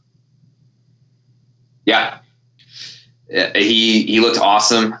it. Yeah, he looked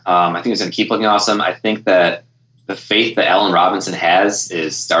awesome. I think he's going to keep looking awesome. I think that the faith that Allen Robinson has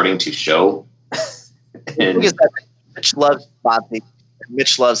is starting to show. And Mitch loves Monty.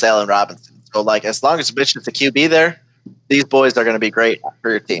 Mitch loves Allen Robinson. So, as long as Mitch is the QB there, these boys are going to be great for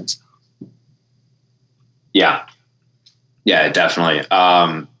your teams. Yeah, definitely.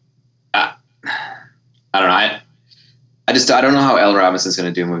 I don't know. I don't know how Allen Robinson is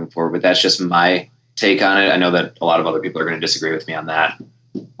going to do moving forward, but that's just my take on it. I know that a lot of other people are going to disagree with me on that.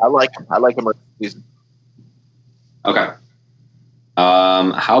 I like him. I like him. Okay.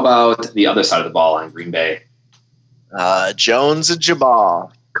 How about the other side of the ball on Green Bay? Jones and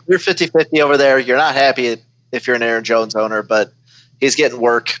Jamal. Clear 50-50 over there. You're not happy if you're an Aaron Jones owner, but he's getting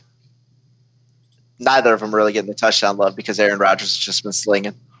work. Neither of them really getting the touchdown love because Aaron Rodgers has just been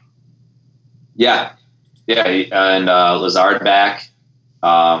slinging. Yeah, and Lazard back.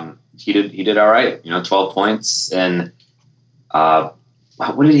 He did all right. 12 points, and what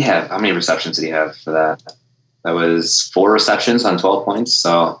did he have? How many receptions did he have for that? That was 4 receptions on 12 points.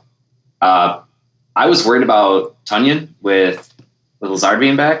 So I was worried about Tunyon with Lazard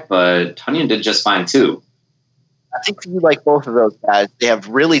being back, but Tunyon did just fine too. I think you like both of those guys. They have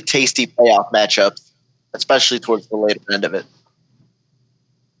really tasty playoff matchups, especially towards the later end of it.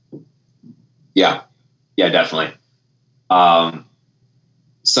 Yeah, definitely.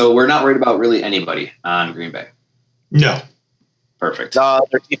 So we're not worried about really anybody on Green Bay. No. Perfect.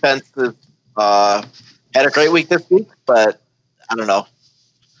 Their defense is, had a great week this week, but I don't know.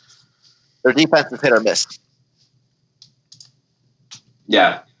 Their defense is hit or miss.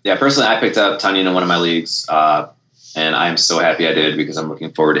 Yeah. Personally, I picked up Tunyon in one of my leagues, and I'm so happy I did because I'm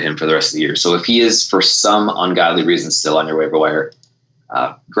looking forward to him for the rest of the year. So if he is, for some ungodly reason, still on your waiver wire,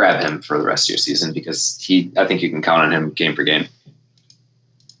 grab him for the rest of your season because I think you can count on him game for game.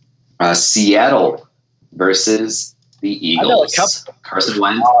 Seattle versus the Eagles. Carson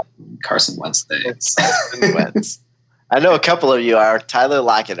Wentz things. I know a couple of you are Tyler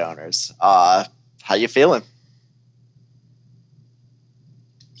Lockett owners. How you feeling?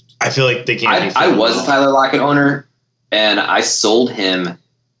 I feel like they can't. I was a Tyler Lockett owner, and I sold him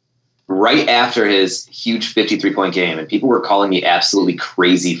right after his huge 53-point game, and people were calling me absolutely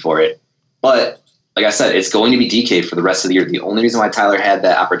crazy for it. But like I said, it's going to be DK for the rest of the year. The only reason why Tyler had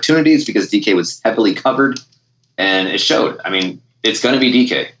that opportunity is because DK was heavily covered, and it showed. I mean, it's going to be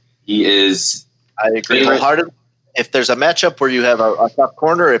DK. He is. I agree wholeheartedly. If there's a matchup where you have a tough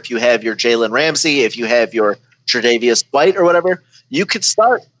corner, if you have your Jalen Ramsey, if you have your Tre'Davious White or whatever, you could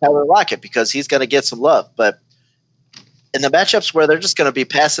start Tyler Lockett because he's going to get some love. But in the matchups where they're just going to be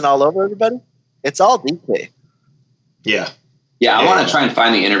passing all over everybody, it's all DK. Yeah, I want to try and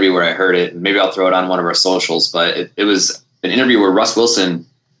find the interview where I heard it. Maybe I'll throw it on one of our socials. But it was an interview where Russ Wilson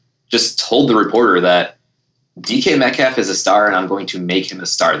just told the reporter that DK Metcalf is a star and I'm going to make him a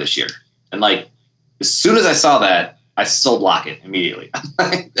star this year. And as soon as I saw that, I sold Lockett immediately.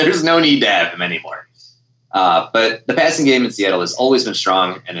 There's no need to have him anymore. But the passing game in Seattle has always been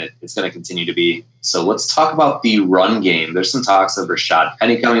strong, and it's going to continue to be. So let's talk about the run game. There's some talks of Rashad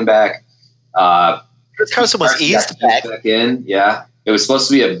Penny coming back. Chris Carson was eased back in. Yeah, it was supposed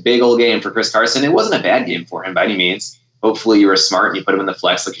to be a big old game for Chris Carson. It wasn't a bad game for him by any means. Hopefully you were smart and you put him in the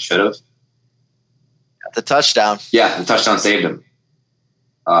flex like you should have. Got the touchdown. Yeah, the touchdown saved him.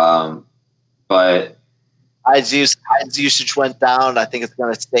 But Hyde's usage went down. I think it's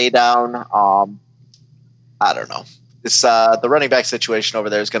going to stay down. I don't know. the running back situation over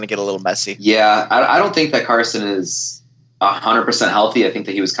there is going to get a little messy. Yeah, I don't think that Carson is 100% healthy. I think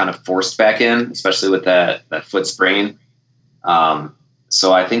that he was kind of forced back in, especially with that foot sprain.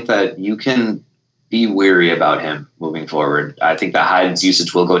 So I think that you can be weary about him moving forward. I think that Hyde's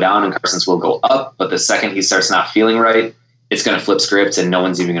usage will go down and Carson's will go up, but the second he starts not feeling right, it's going to flip scripts and no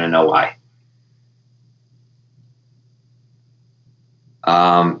one's even going to know why.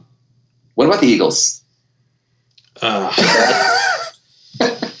 What about the Eagles?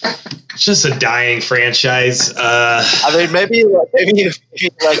 It's just a dying franchise. I mean, maybe you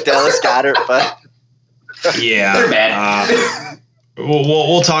like Dallas Goedert, but yeah, they're bad.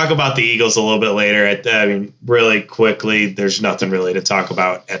 We'll talk about the Eagles a little bit later. I mean, really quickly, there's nothing really to talk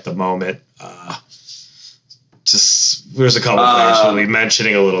about at the moment. Just there's a couple players we'll be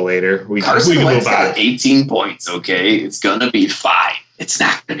mentioning a little later. We can move on. 18 points, okay? It's gonna be fine. It's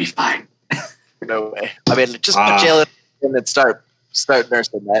not gonna be fine. No way. I mean, just put Jalen in and start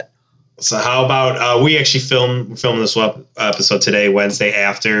nursing that. So how about we actually filmed this episode today, Wednesday,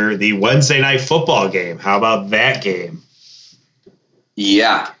 after the Wednesday night football game. How about that game?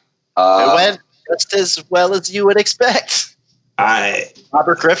 Yeah. It went just as well as you would expect.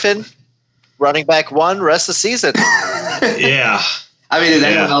 Robert Griffin, running back 1, rest of the season. Yeah. I mean, did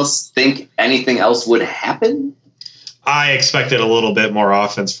anyone else think anything else would happen? I expected a little bit more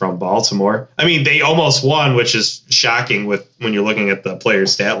offense from Baltimore. I mean, they almost won, which is shocking when you're looking at the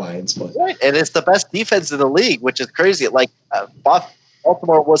players' stat lines. But right, and it's the best defense in the league, which is crazy. Like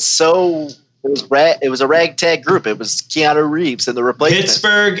Baltimore was it was a ragtag group. It was Keanu Reeves and the replacement.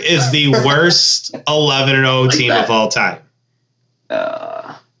 Pittsburgh is the worst 11-0 team of all time.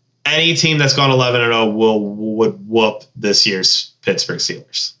 Any team that's gone 11-0 would whoop this year's Pittsburgh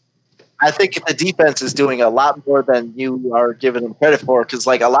Steelers. I think the defense is doing a lot more than you are giving them credit for, because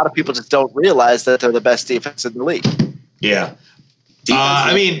like a lot of people just don't realize that they're the best defense in the league. Yeah.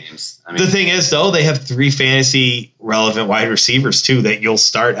 I mean, the thing is, though, they have 3 fantasy relevant wide receivers, too, that you'll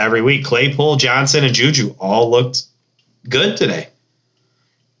start every week. Claypool, Johnson, and Juju all looked good today.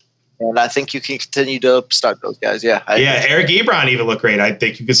 And I think you can continue to start those guys. Yeah. Eric Ebron even looked great. I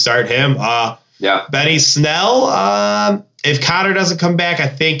think you could start him. Benny Snell, if Connor doesn't come back, I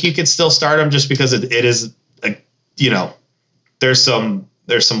think you could still start him just because it is, there's some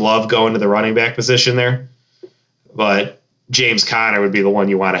love going to the running back position there. But James Conner would be the one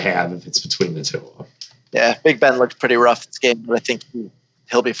you want to have if it's between the two of them. Yeah, Big Ben looked pretty rough this game, but I think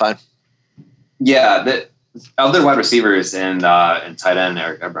he'll be fine. Yeah, the other wide receivers and tight end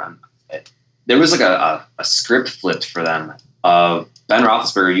Eric Ebron, there was like a script flipped for them. Ben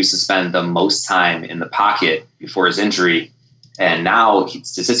Roethlisberger used to spend the most time in the pocket before his injury, and now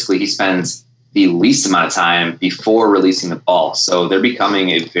statistically he spends the least amount of time before releasing the ball. So they're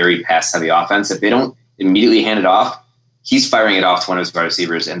becoming a very pass-heavy offense. If they don't immediately hand it off, he's firing it off to one of his wide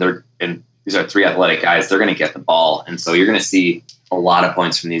receivers, and these are 3 athletic guys. They're going to get the ball, and so you're going to see a lot of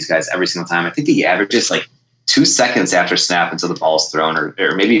points from these guys every single time. I think the average is like 2 seconds after snap until the ball's thrown, or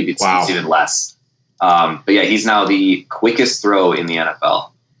maybe it's even less. But yeah, he's now the quickest throw in the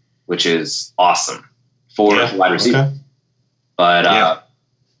NFL, which is awesome for wide receiver. Okay. But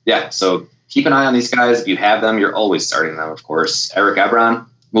so keep an eye on these guys. If you have them, you're always starting them, of course. Eric Ebron,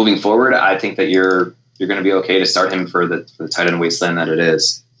 moving forward, I think that you're going to be okay to start him for the tight end wasteland that it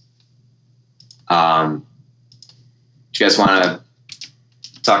is. Do you guys want to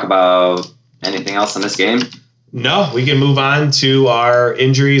talk about anything else in this game? No, we can move on to our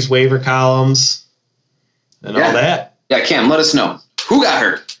injuries, waiver columns, and all that. Yeah, Cam, let us know. Who got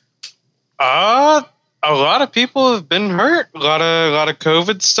hurt? A lot of people have been hurt. A lot of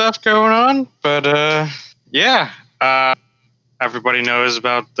COVID stuff going on. But everybody knows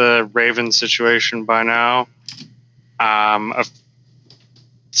about the Ravens situation by now.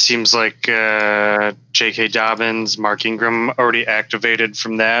 Seems like J.K. Dobbins, Mark Ingram already activated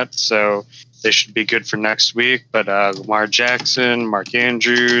from that, so they should be good for next week. But Lamar Jackson, Mark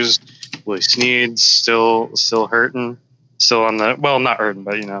Andrews, Willie Snead's still hurting. Still on the, not hurting,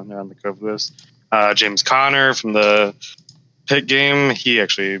 but they're on the COVID list. James Conner from the Pitt game, he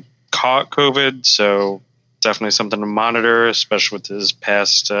actually caught COVID, so definitely something to monitor, especially with his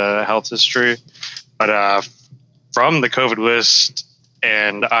past health history. But from the COVID list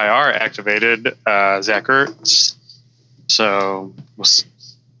and IR activated, Zach Ertz. So we'll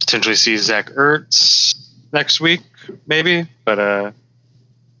potentially see Zach Ertz next week, maybe. But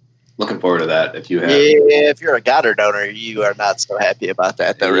looking forward to that. If you're a Goddard owner, you are not so happy about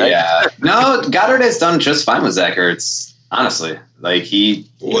that, though, right? Yeah. No, Goddard has done just fine with Zach Ertz. Honestly, like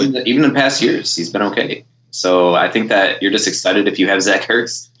even in past years, he's been okay. So I think that you're just excited if you have Zach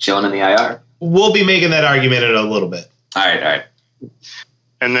Ertz chilling in the IR. We'll be making that argument in a little bit. All right.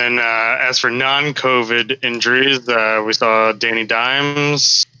 And then as for non-COVID injuries, we saw Danny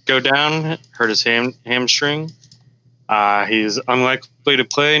Dimes go down, hurt his hamstring. He's unlikely to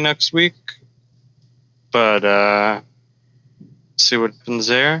play next week, but see what happens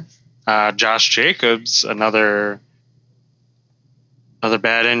there. Josh Jacobs, another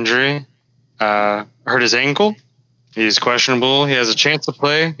bad injury, hurt his ankle. He's questionable. He has a chance to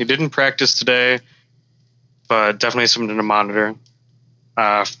play. He didn't practice today, but definitely something to monitor.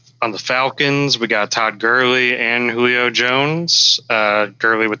 On the Falcons, we got Todd Gurley and Julio Jones.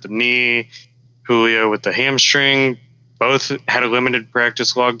 Gurley with the knee, Julio with the hamstring. Both had a limited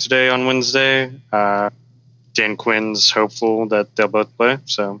practice log today on Wednesday. Dan Quinn's hopeful that they'll both play,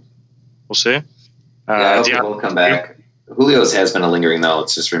 so we'll see. I hope it will come back. Julio's has been a lingering, though.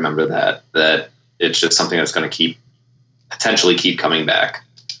 Let's just remember that it's just something that's going to potentially keep coming back.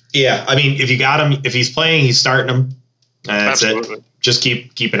 Yeah, I mean, if you got him, if he's playing, he's starting him. That's Absolutely. it. Just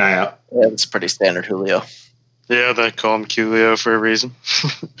keep an eye out. Yeah, it's pretty standard Julio. Yeah, they call him Julio for a reason.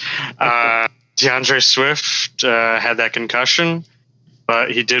 DeAndre Swift had that concussion,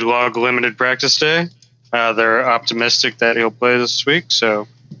 but he did log limited practice day. They're optimistic that he'll play this week, so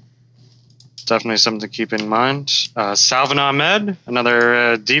definitely something to keep in mind. Salvin Ahmed,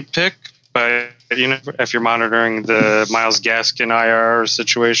 another deep pick, but if you're monitoring the Myles Gaskin IR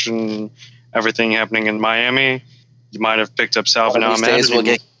situation, everything happening in Miami, you might have picked up Salvin Ahmed.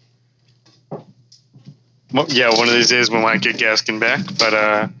 One of these days we might get Gaskin back,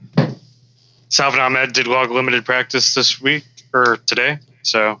 but Salvin Ahmed did log limited practice this week or today,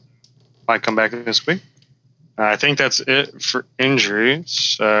 so might come back this week. I think that's it for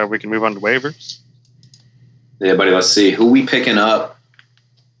injuries. We can move on to waivers. Yeah, buddy, let's see. Who we picking up?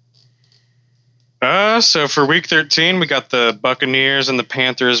 So for week 13, we got the Buccaneers and the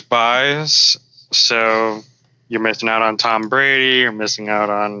Panthers buys. So you're missing out on Tom Brady. You're missing out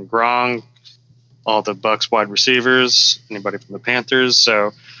on Gronk, all the Bucs wide receivers, anybody from the Panthers.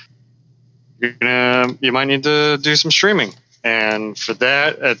 So you might need to do some streaming. And for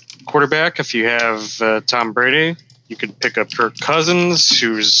that, at quarterback, if you have Tom Brady, you could pick up Kirk Cousins,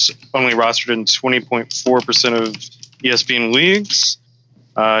 who's only rostered in 20.4% of ESPN leagues.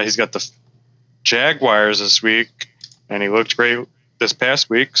 He's got the Jaguars this week, and he looked great this past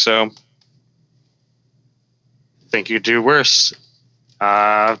week, so I think you could do worse.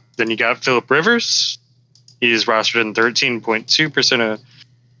 Then you got Phillip Rivers. He's rostered in 13.2% of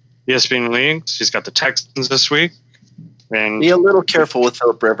ESPN leagues. He's got the Texans this week. And be a little careful with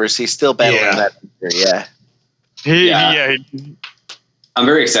Phillip Rivers. He's still battling that. Yeah. I'm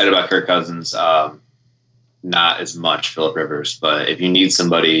very excited about Kirk Cousins. Not as much Phillip Rivers, but if you need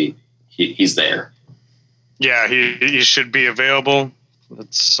somebody, he's there. Yeah, he should be available.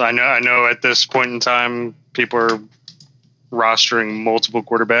 I know at this point in time, people are rostering multiple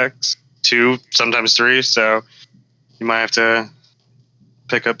quarterbacks, 2, sometimes 3. So you might have to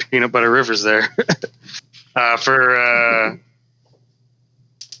pick up Peanut Butter Rivers there. For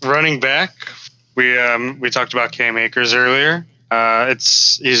running back, we talked about Cam Akers earlier.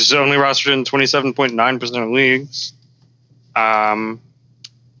 He's only rostered in 27.9% of leagues. Cam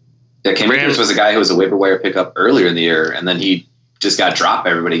Akers was a guy who was a waiver wire pickup earlier in the year, and then he just got dropped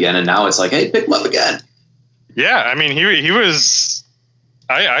by everybody again, and now it's like, hey, pick him up again. Yeah, I mean, he was.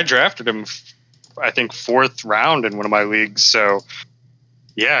 I drafted him, I think, 4th round in one of my leagues. So,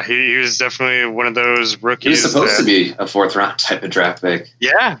 yeah, he was definitely one of those rookies. He was supposed to be a 4th round type of draft pick.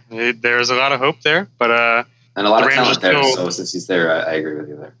 Yeah, there's a lot of hope there, but and a lot of talent there. So since he's there, I agree with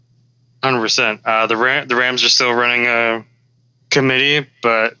you there. 100%. The Rams are still running a committee,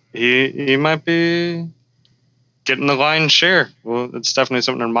 but he might be getting the lion's share. Well, it's definitely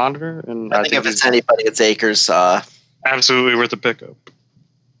something to monitor. And I think if it's anybody, it's Akers. Absolutely worth a pickup.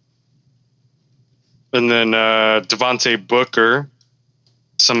 And then Devontae Booker,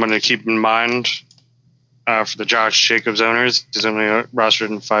 someone to keep in mind for the Josh Jacobs owners. He's only rostered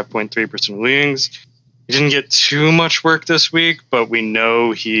in 5.3% of leagues. He didn't get too much work this week, but we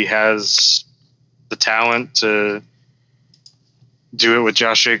know he has the talent to do it with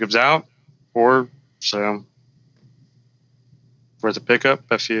Josh Jacobs out, so worth a pickup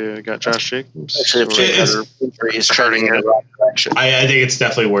if you got Josh Jacobs. Actually, he's trending in the right direction. I think it's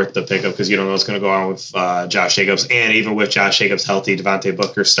definitely worth the pickup because you don't know what's going to go on with Josh Jacobs, and even with Josh Jacobs healthy, Devontae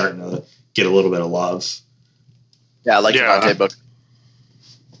Booker's starting to get a little bit of love. Yeah, I like Devontae Booker.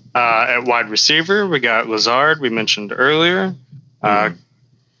 At wide receiver, we got Lazard. We mentioned earlier.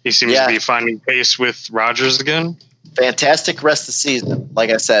 He seems to be finding pace with Rodgers again. Fantastic rest of the season, like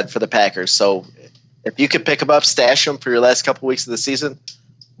I said, for the Packers. So if you could pick him up, stash him for your last couple weeks of the season,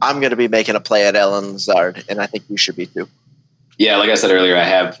 I'm going to be making a play at Ellen Lazard, and I think you should be too. Yeah, like I said earlier, I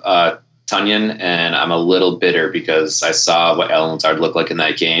have Tunyon, and I'm a little bitter because I saw what Ellen Lazard looked like in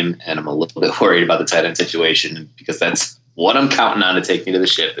that game, and I'm a little bit worried about the tight end situation because that's what I'm counting on to take me to the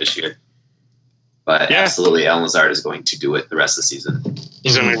ship this year. But absolutely, Ellen Lazard is going to do it the rest of the season.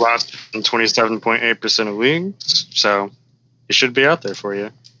 He's only lost in 27.8% of leagues, so he should be out there for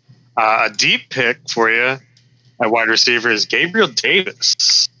you. A deep pick for you at wide receiver is Gabriel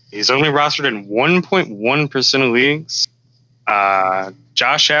Davis. He's only rostered in 1.1% of leagues.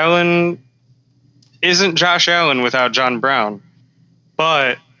 Josh Allen isn't Josh Allen without John Brown,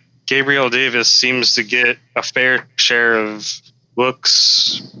 but Gabriel Davis seems to get a fair share of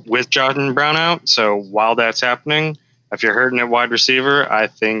looks with John Brown out. So while that's happening, if you're hurting at wide receiver, I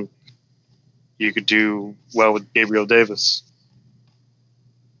think you could do well with Gabriel Davis.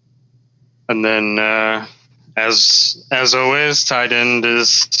 And then, as always, tight end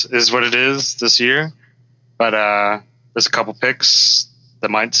is what it is this year. But there's a couple picks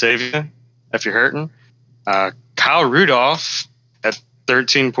that might save you if you're hurting. Kyle Rudolph at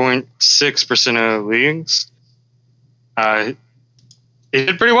 13.6% of leagues. He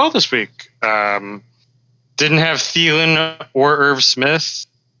did pretty well this week. Didn't have Thielen or Irv Smith,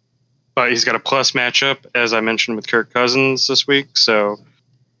 but he's got a plus matchup, as I mentioned, with Kirk Cousins this week. So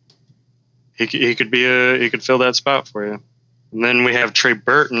he could fill that spot for you. And then we have Trey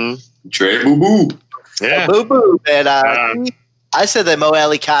Burton. Trey Boo Boo. Yeah. Boo Boo. And I said that Mo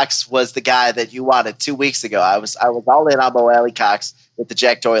Alley Cox was the guy that you wanted 2 weeks ago. I was all in on Mo Alley Cox with the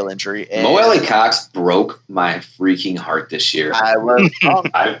Jack Doyle injury. And Mo Alley Cox broke my freaking heart this year. I was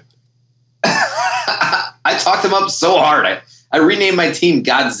I talked him up so hard. I renamed my team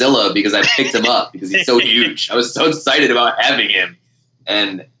Godzilla because I picked him up because he's so huge. I was so excited about having him.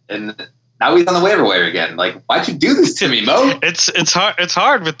 And now he's on the waiver wire again. Like, why'd you do this to me, Mo? It's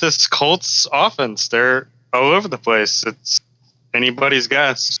hard with this Colts offense. They're all over the place. It's anybody's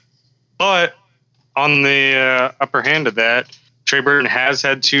guess. But on the upper hand of that, Trey Burton has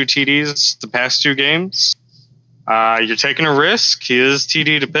had 2 TDs the past 2 games. You're taking a risk. He is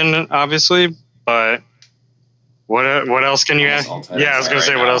TD dependent, obviously, but what else can you ask? Yeah, I was going to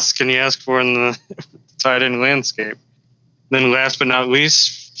say, what else can you ask for in the tight end landscape? Then last but not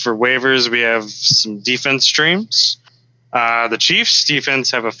least, for waivers, we have some defense streams. The Chiefs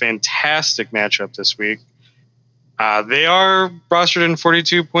defense have a fantastic matchup this week. They are rostered in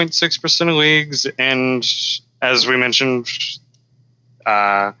 42.6% of leagues, and as we mentioned,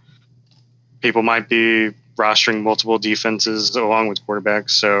 people might be rostering multiple defenses along with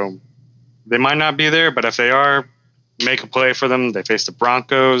quarterbacks, so they might not be there, but if they are, make a play for them. They face the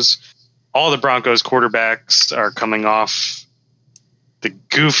Broncos. All the Broncos quarterbacks are coming off the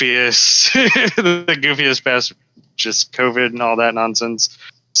goofiest past, just COVID and all that nonsense.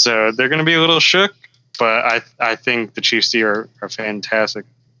 So they're going to be a little shook, but I think the Chiefs D are a fantastic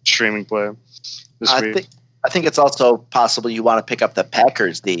streaming play this week. I think it's also possible you want to pick up the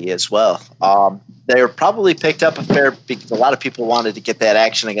Packers D as well. They're probably picked up a fair because a lot of people wanted to get that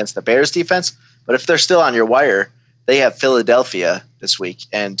action against the Bears defense. But if they're still on your wire, they have Philadelphia this week.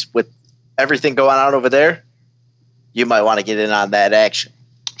 And with everything going on over there, you might want to get in on that action.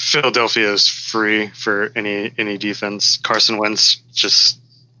 Philadelphia is free for any defense. Carson Wentz just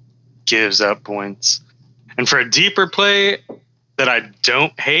gives up points. And for a deeper play that I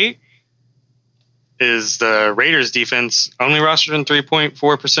don't hate, is the Raiders defense only rostered in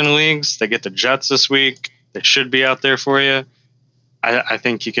 3.4% of leagues. They get the Jets this week. They should be out there for you. I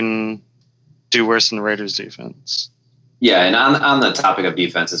think you can do worse than the Raiders defense. Yeah, and on the topic of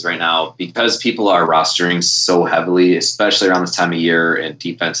defenses right now, because people are rostering so heavily, especially around this time of year in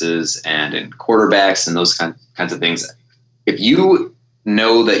defenses and in quarterbacks and those kinds of things, if you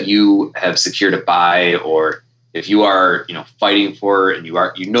know that you have secured a bye, or if you are fighting for it and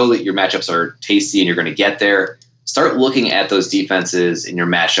you know that your matchups are tasty and you're going to get there, start looking at those defenses in your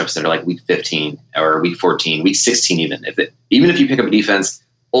matchups that are like week 15 or week 14, week 16 even. Even if you pick up a defense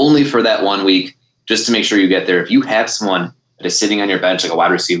only for that 1 week, just to make sure you get there. If you have someone that is sitting on your bench, like a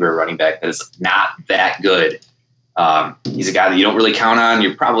wide receiver or running back, that is not that good, he's a guy that you don't really count on,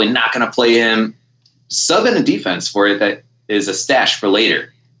 you're probably not going to play him, sub in a defense for it that is a stash for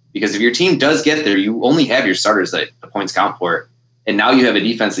later. Because if your team does get there, you only have your starters that the points count for. And now you have a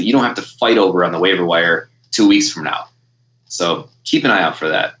defense that you don't have to fight over on the waiver wire 2 weeks from now. So keep an eye out for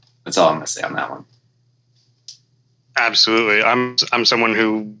that. That's all I'm going to say on that one. Absolutely. I'm someone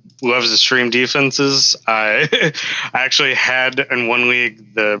who loves to stream defenses. I actually had in one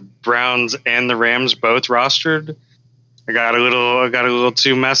league the Browns and the Rams both rostered. I got a little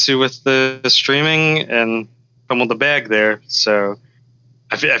too messy with the streaming and fumbled the bag there. So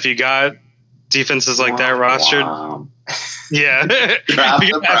If you got defenses like that rostered, yeah.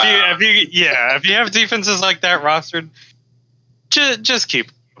 If you have defenses like that rostered, just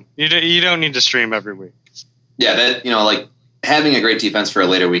keep them. You don't need to stream every week. Yeah, that like having a great defense for a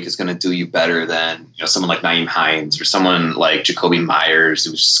later week is going to do you better than someone like Nyheim Hines or someone like Jacoby Myers,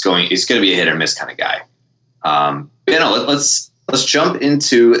 who's just going to be a hit or miss kind of guy. Let's jump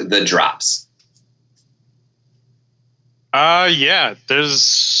into the drops.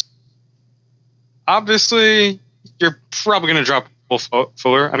 There's obviously you're probably going to drop Will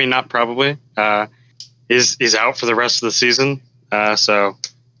Fuller. I mean, not probably. He's out for the rest of the season, so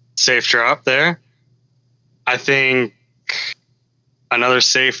safe drop there. I think another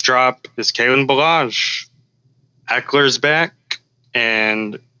safe drop is Kalen Ballage. Eckler's back,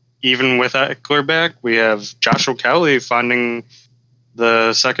 and even with Eckler back, we have Joshua Kelly finding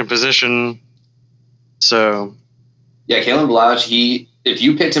the second position. So, yeah, Kalen Ballage, if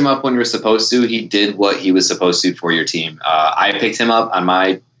you picked him up when you were supposed to, he did what he was supposed to for your team. I picked him up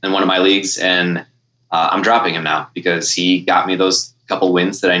in one of my leagues, and I'm dropping him now because he got me those couple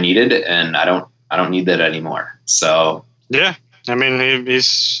wins that I needed, and I don't need that anymore. So yeah, I mean he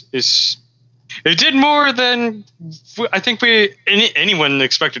did more than I think anyone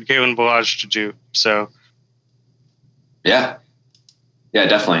expected Kalen Ballage to do. So yeah,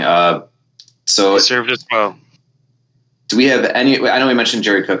 definitely. So he served as well. Do we have any? I know we mentioned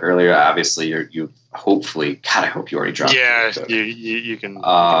Jerry Cook earlier. Obviously, you hopefully. God, I hope you already dropped. Yeah, you can.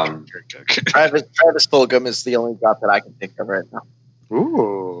 Travis Fulgham is the only drop that I can think of right now.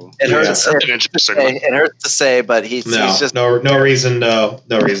 Ooh, it hurts to say, but he's just no reason though.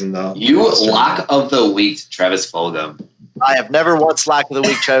 You lock of the week, Travis Fulgham. I have never once lock of the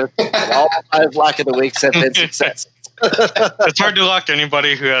week, Travis. All 5 lock of the weeks have been success. It's hard to lock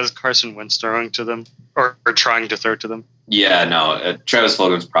anybody who has Carson Wentz throwing to them or trying to throw to them. Yeah, no. Travis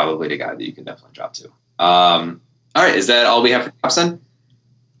Fulgham's probably the guy that you can definitely drop to. All right, is that all we have for drops then?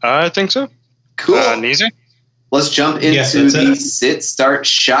 I think so. Cool. Neezy? Let's jump into the sit, start,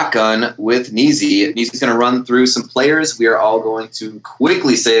 shotgun with Neezy. Neezy's going to run through some players. We are all going to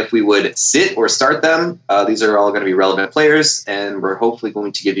quickly say if we would sit or start them. These are all going to be relevant players, and we're hopefully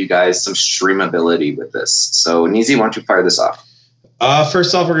going to give you guys some streamability with this. So, Neezy, why don't you fire this off?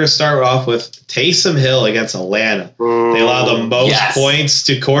 First off, we're going to start off with Taysom Hill against Atlanta. They allow the most points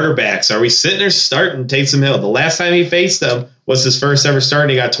to quarterbacks. Are we sitting or starting Taysom Hill? The last time he faced them was his first ever start,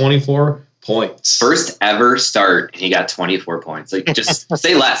 and he got 24 points. First ever start, and he got 24 points. Like, just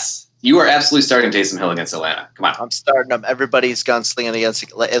say less. You are absolutely starting Taysom Hill against Atlanta. Come on. I'm starting him. Everybody's gunslinging against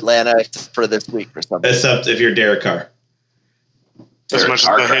Atlanta for this week for something. Except if you're Derek Carr. As much as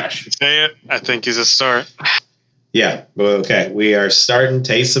I hate to say it, I think he's a start. Yeah. Okay. We are starting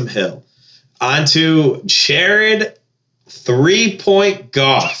Taysom Hill. On to Jared 3-point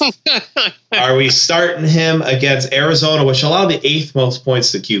Goff. Are we starting him against Arizona, which allowed the 8th most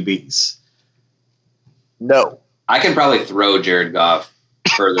points to QBs? No. I can probably throw Jared Goff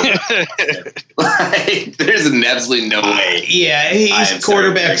further. There's absolutely no way. Yeah, he's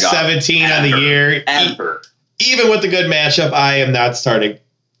quarterback 17 on the year. Ever. Even with the good matchup, I am not starting.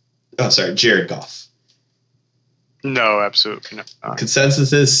 Jared Goff. No, absolutely not.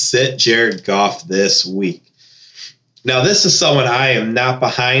 Consensus is sit Jared Goff this week. Now, this is someone I am not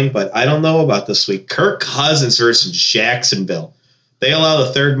behind, but I don't know about this week. Kirk Cousins versus Jacksonville. They allow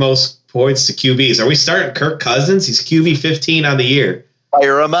the 3rd most points to QBs. Are we starting Kirk Cousins? He's QB 15 on the year.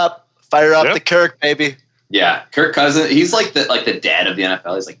 Fire him up. Fire up the Kirk, baby. Yeah, Kirk Cousins, he's like the dad of the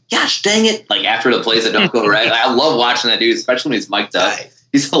NFL. He's like, gosh, dang it. Like, after the plays that don't go right. I love watching that dude, especially when he's mic'd up.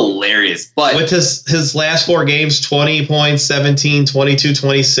 He's hilarious. But with his last 4 games, 20 points, 17, 22,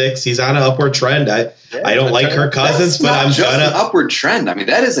 26, he's on an upward trend. I don't like Kirk Cousins, but I'm gonna an upward trend. I mean,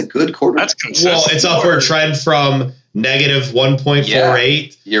 that is a good quarterback. That's consistent. Well, it's upward trend from negative 1.48. Yeah,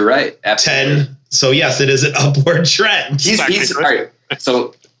 you're right. Absolutely. 10. So yes, it is an upward trend. He's all right.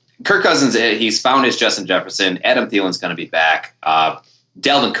 So Kirk Cousins, he's found his Justin Jefferson. Adam Thielen's going to be back.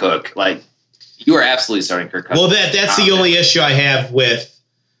 Dalvin Cook, like, you are absolutely starting Kirk Cousins. Well, that's the only issue I have with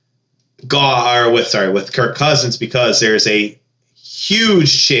with Kirk Cousins, because there's a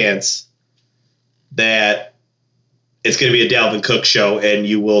huge chance that it's going to be a Dalvin Cook show and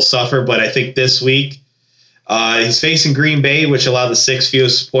you will suffer. But I think this week he's facing Green Bay, which allowed the 6th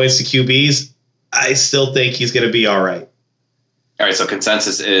fewest points to QBs. I still think he's going to be all right. All right, so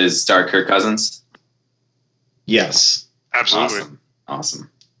consensus is start Kirk Cousins? Yes. Absolutely. Awesome.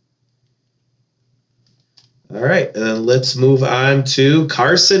 All right, and then let's move on to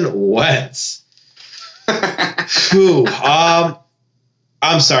Carson Wentz.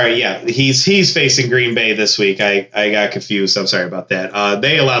 I'm sorry. Yeah, he's facing Green Bay this week. I got confused. I'm sorry about that.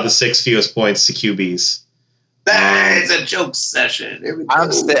 They allow the 6th fewest points to QBs. It's a joke session.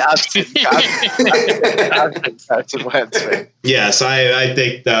 Carson Wentz. Yes, I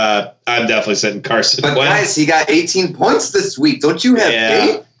think I'm definitely sitting Carson But Wentz. guys, he got 18 points this week. Don't you have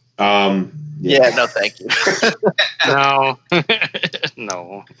faith? Yeah, no, thank you. No.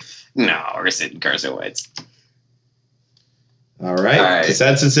 No. No, we're sitting Carson Wentz. All right. All right.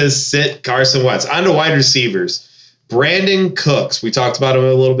 Consensus is sit Carson Wentz. On to wide receivers. Brandon Cooks. We talked about him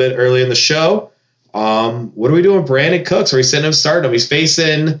a little bit early in the show. What are we doing with Brandon Cooks? Are we sitting him, starting him? He's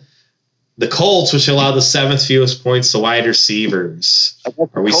facing the Colts, which allow the 7th fewest points to wide receivers.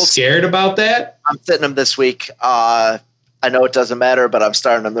 Are we scared about that? I'm sitting him this week. I know it doesn't matter, but I'm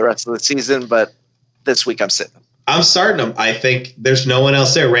starting him the rest of the season. But this week I'm sitting him. I'm starting him. I think there's no one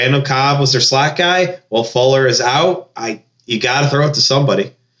else there. Randall Cobb was their slot guy. Well, Fuller is out. You got to throw it to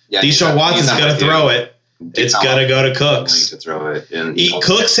somebody. Yeah, Deshaun Watson's going to throw it. It's going to go to Cooks. To throw it in.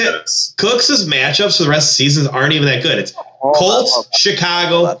 Cooks's matchups for the rest of the season aren't even that good. It's Colts,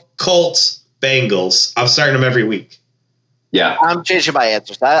 Chicago, Colts, Bengals. I'm starting them every week. Yeah. I'm changing my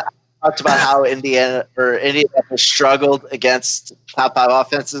answers. I talked about how Indiana has struggled against top 5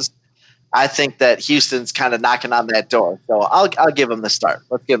 offenses. I think that Houston's kind of knocking on that door. So I'll give them the start.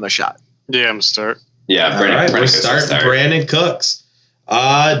 Let's give them a shot. Yeah, I'm start. Yeah, we're starting Brandon Cooks.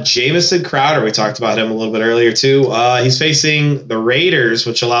 Jamison Crowder, we talked about him a little bit earlier too. He's facing the Raiders,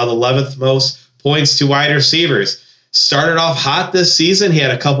 which allow the 11th most points to wide receivers. Started off hot this season. He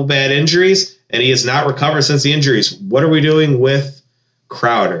had a couple bad injuries, and he has not recovered since the injuries. What are we doing with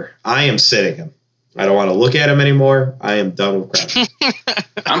Crowder? I am sitting him. I don't want to look at him anymore. I am done with Crowder.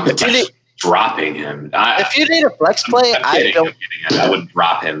 I'm dropping him. If you need a flex play, I would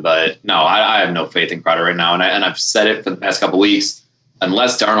drop him, but no, I have no faith in Crowder right now, and I've said it for the past couple weeks.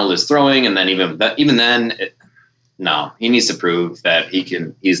 Unless Darnold is throwing, and then even then, no, he needs to prove that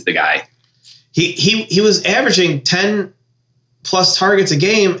he's the guy. He was averaging 10 plus targets a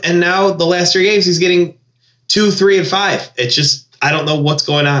game, and now the last 3 games he's getting 2, 3, and 5. It's just I don't know what's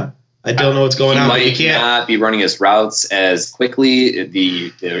going on. I don't know what's going on. He might not be running his routes as quickly.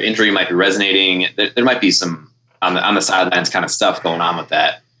 The injury might be resonating. There might be some on the sidelines kind of stuff going on with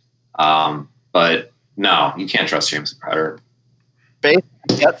that. But no, you can't trust James Crowder. Based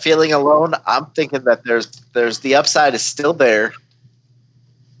on gut feeling alone, I'm thinking that there's the upside is still there.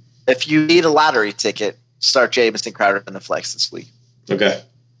 If you need a lottery ticket, start Jamison Crowder in the flex this week. Okay.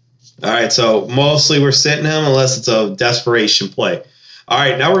 All right, so mostly we're sitting him unless it's a desperation play. All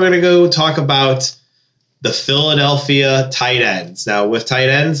right, now we're going to go talk about the Philadelphia tight ends. Now, with tight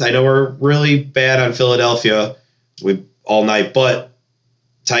ends, I know we're really bad on Philadelphia all night, but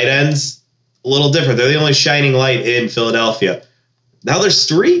tight ends, a little different. They're the only shining light in Philadelphia. Now there's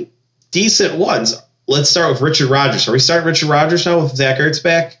 3 decent ones. Let's start with Richard Rodgers. Are we starting Richard Rodgers now with Zach Ertz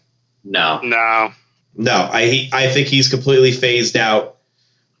back? No. I think he's completely phased out.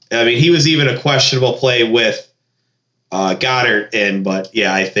 I mean, he was even a questionable play with Goddard in, but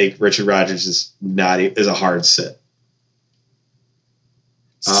yeah, I think Richard Rodgers is a hard sit.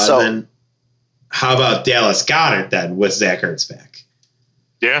 Then how about Dallas Goedert then with Zach Ertz back?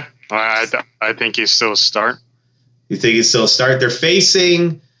 Yeah, I think he's still a start. You think he's still a start? They're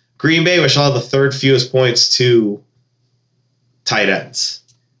facing Green Bay, which will have the 3rd fewest points to tight ends.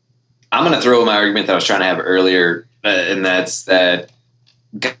 I'm going to throw my argument that I was trying to have earlier, and that's that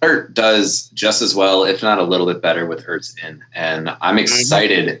Goddard does just as well, if not a little bit better, with Ertz in. And I'm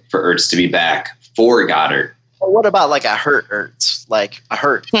excited for Ertz to be back for Goddard. Well, what about like a hurt Ertz? Like a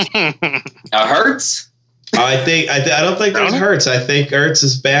hurt. A Hurts? I don't think there's Hurts. I think Ertz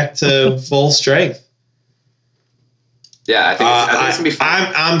is back to full strength. Yeah, I think it's gonna be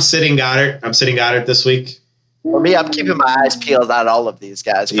fun. I'm sitting Goddard. I'm sitting Goddard this week. For me, I'm keeping my eyes peeled on all of these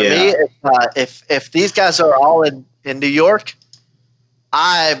guys. For me, if these guys are all in New York,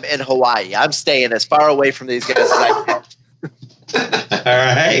 I'm in Hawaii. I'm staying as far away from these guys as I can.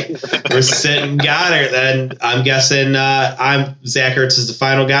 All right, we're sitting Goddard. Then I'm guessing Zach Ertz is the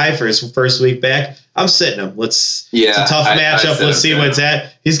final guy for his first week back. I'm sitting him. It's a tough matchup. Let's see what's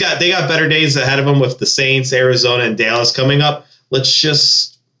at. They got better days ahead of him with the Saints, Arizona, and Dallas coming up. Let's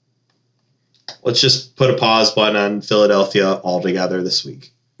just put a pause button on Philadelphia altogether this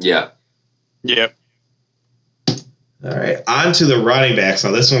week. Yeah. Yep. All right, on to the running backs.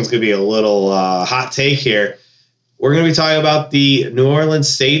 Now this one's gonna be a little hot take here. We're going to be talking about the New Orleans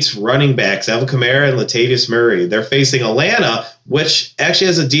Saints running backs, Alvin Kamara and Latavius Murray. They're facing Atlanta, which actually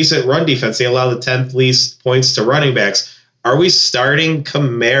has a decent run defense. They allow the 10th least points to running backs. Are we starting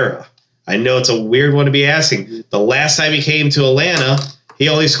Kamara? I know it's a weird one to be asking. The last time he came to Atlanta, he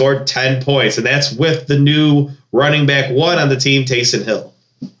only scored 10 points, and that's with the new running back 1 on the team, Taysom Hill.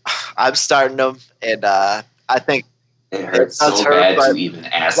 I'm starting him, and I think it hurts so bad to even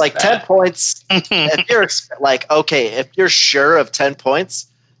ask like that. 10 points. If you're like, okay, if you're sure of 10 points,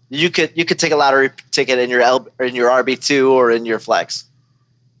 you could take a lottery ticket in your RB2 or in your flex.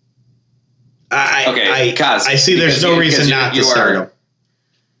 I see there's no reason not to start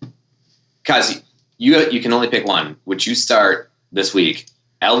him. Kaz, you can only pick one. Would you start this week,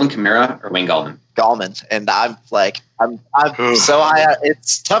 Alvin Kamara or Wayne Gallman? Gallman, and I'm so high.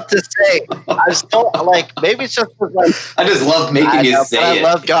 It's tough to say. I'm still like, maybe it's just like I just love making you say it. I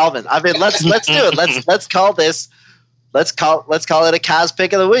love Gallman. I mean, let's do it. Let's call this. Let's call it a Kaz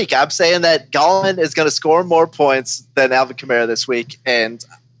pick of the week. I'm saying that Gallman is going to score more points than Alvin Kamara this week, and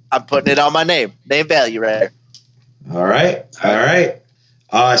I'm putting it on my name value right here. All right.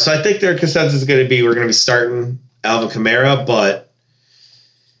 So I think their consensus is going to be we're going to be starting Alvin Kamara, but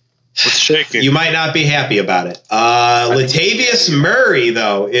you might not be happy about it. Latavius Murray,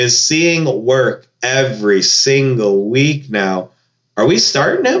 though, is seeing work every single week now. Are we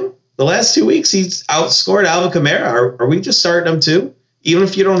starting him? The last 2 weeks, he's outscored Alvin Kamara. Are we just starting him too, even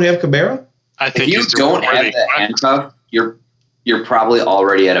if you don't have Kamara? I think if you don't have the handcuff, you're probably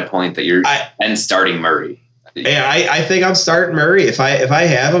already at a point that you're starting Murray. Yeah, I think I'm starting Murray. If I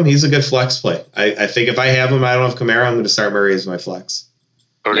have him, he's a good flex play. I think if I have him, I don't have Kamara, I'm going to start Murray as my flex.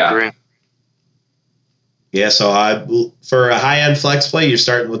 I would agree. Yeah, so for a high-end flex play, you're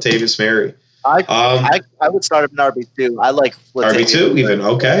starting Latavius Murray. I would start him in RB2. I like RB2 even,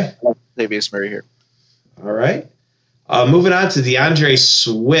 okay. I like Latavius Murray here. All right. Moving on to DeAndre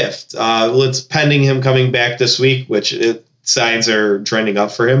Swift. It's pending him coming back this week, which signs are trending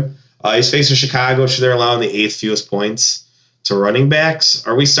up for him. He's facing Chicago, so they're allowing the 8th fewest points to running backs.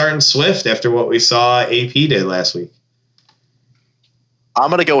 Are we starting Swift after what we saw AP did last week? I'm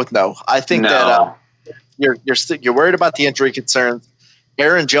going to go with no. I think that you're worried about the injury concerns.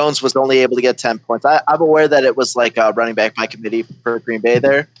 Aaron Jones was only able to get 10 points. I'm aware that it was like a running back by committee for Green Bay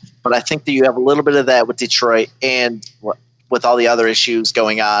there, but I think that you have a little bit of that with Detroit and with all the other issues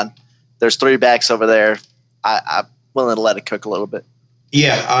going on. There's 3 backs over there. I'm willing to let it cook a little bit.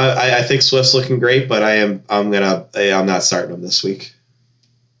 Yeah, I think Swift's looking great, but I'm not starting him this week.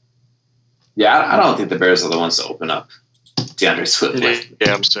 Yeah, I don't think the Bears are the ones to open up DeAndre Swift.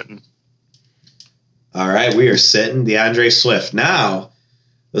 Yeah, I'm sitting. All right, we are sitting DeAndre Swift. Now,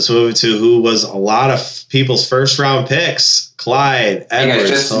 let's move to who was a lot of people's first-round picks, Clyde Edwards. Hey guys,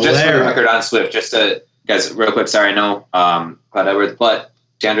 just for the record on Swift, guys, real quick, sorry, no, Clyde Edwards, but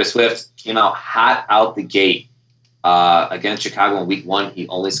DeAndre Swift came out hot out the gate. Against Chicago in week 1, he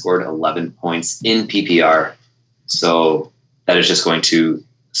only scored 11 points in PPR. So that is just going to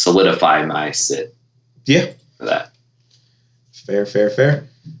solidify my sit. Yeah. For that. Fair.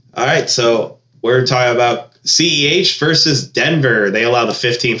 All right, so we're talking about CEH versus Denver. They allow the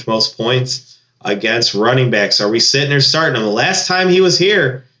 15th most points against running backs. Are we sitting or starting him? The last time he was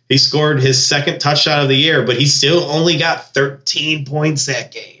here, he scored his 2nd touchdown of the year, but he still only got 13 points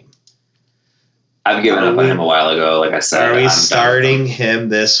that game. I've given up on him a while ago, like I said. Are we starting him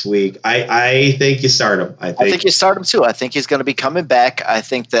this week? I think you start him. I think you start him too. I think he's going to be coming back. I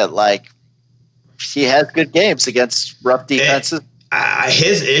think that he has good games against rough defenses.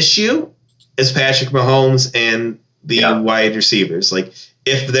 His issue is Patrick Mahomes and the wide receivers. Like,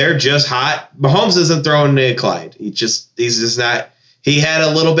 if they're just hot, Mahomes isn't throwing to Clyde. He's just not. He had a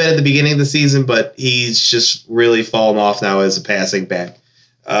little bit at the beginning of the season, but he's just really fallen off now as a passing back.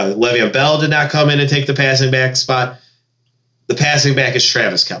 Le'Veon Bell did not come in and take the passing back spot. The passing back is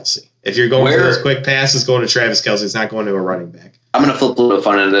Travis Kelce. If you're going for those quick passes, going to Travis Kelce. It's not going to a running back. I'm going to flip a little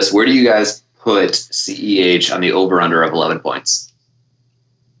fun into this. Where do you guys put CEH on the over-under of 11 points?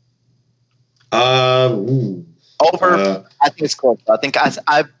 Over. I think it's close. I think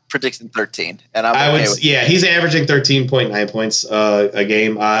I predicted 13, and he's averaging 13.9 points a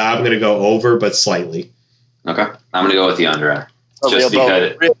game. I'm going to go over, but slightly. Okay, I'm going to go with the under. Just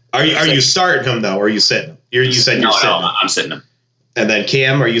because. Are you starting him though, or are you sitting him? You said you're sitting him. I'm sitting him. And then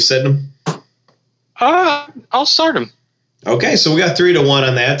Cam, are you sitting him? I'll start him. Okay, so we got 3-1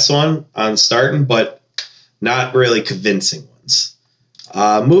 on that one on starting, but not really convincing ones.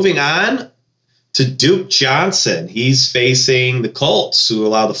 Moving on to Duke Johnson. He's facing the Colts, who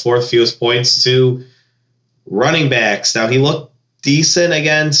allow the 4th fewest points to running backs. Now, he looked decent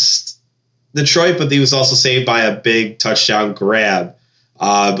against Detroit, but he was also saved by a big touchdown grab.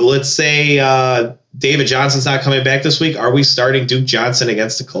 But let's say David Johnson's not coming back this week. Are we starting Duke Johnson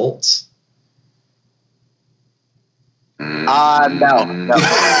against the Colts? No. I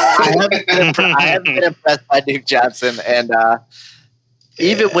haven't been impressed by Duke Johnson, and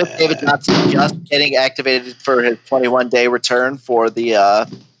Even with David Johnson just getting activated for his 21-day return for the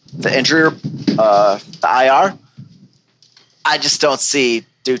injury, the IR, I just don't see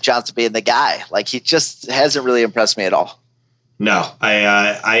Duke Johnson being the guy. Like, he just hasn't really impressed me at all. No,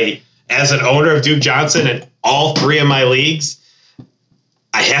 I as an owner of Duke Johnson in all 3 of my leagues,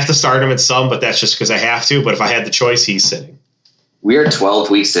 I have to start him in some, but that's just because I have to. But if I had the choice, he's sitting. We are 12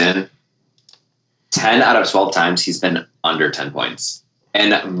 weeks in. 10 out of 12 times he's been under 10 points.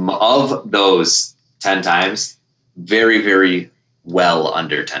 And of those 10 times, very, very well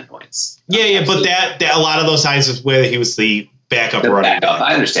under 10 points. Yeah, but that a lot of those times is where he was the backup running back.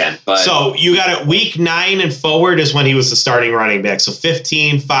 I understand. But so you got it week 9 and forward is when he was the starting running back. So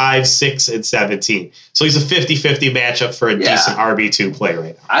 15, 5, 6, and 17. So he's a 50-50 matchup for a decent RB2 play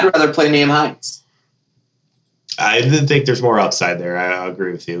right now. I'd rather play Nahum Hines. I didn't think there's more upside there. I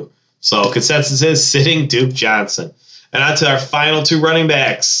agree with you. So consensus is sitting Duke Johnson. And on to our final 2 running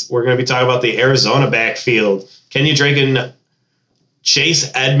backs. We're going to be talking about the Arizona backfield. Kenyon Drake and Chase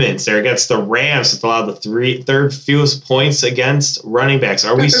Edmonds. They're against the Rams with allowed the third fewest points against running backs.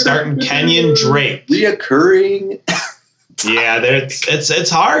 Are we starting Kenyon Drake? Reoccurring. Yeah, it's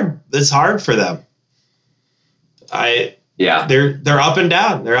hard. It's hard for them. They're up and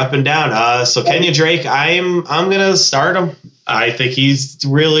down. They're up and down. So Kenyon Drake, I'm gonna start him. I think he's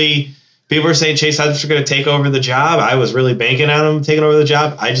really. People are saying Chase Edmonds are going to take over the job. I was really banking on him taking over the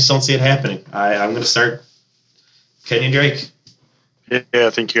job. I just don't see it happening. I'm going to start Kenyon Drake. Yeah, I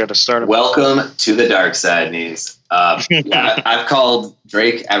think you got to start him. Welcome to the dark side, Knees. I've called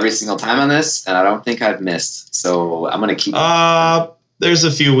Drake every single time on this, and I don't think I've missed. So I'm going to keep. There's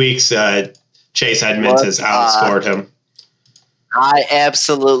a few weeks Chase Edmonds has outscored him. I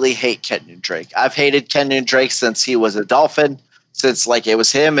absolutely hate Kenyon Drake. I've hated Kenyon Drake since he was a Dolphin. Since it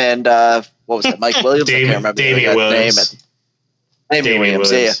was him and what was it, Mike Williams? I can't remember Damian Williams. Damian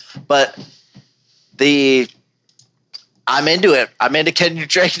Williams. Yeah. But I'm into it. I'm into Kenyon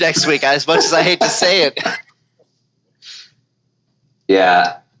Drake next week. As much as I hate to say it.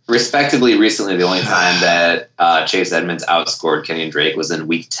 Yeah, respectively, recently the only time that Chase Edmonds outscored Kenyon Drake was in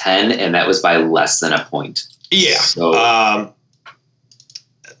Week 10, and that was by less than a point. Yeah. So,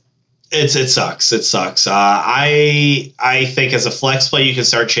 It sucks. It sucks. I think as a flex play, you can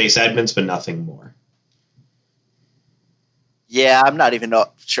start Chase Edmonds, but nothing more. Yeah, I'm not even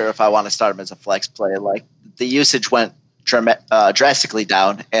sure if I want to start him as a flex play. Like, the usage went drastically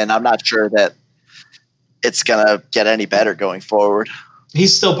down, and I'm not sure that it's going to get any better going forward.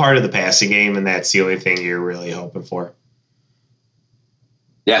 He's still part of the passing game, and that's the only thing you're really hoping for.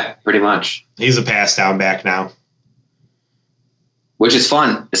 Yeah, pretty much. He's a pass down back now. Which is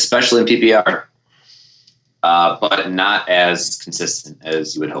fun, especially in PPR, but not as consistent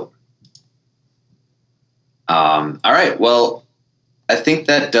as you would hope. All right, well, I think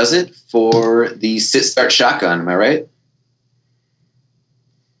that does it for the sit-start shotgun. Am I right?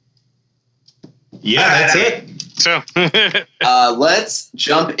 Yeah, that's it. So let's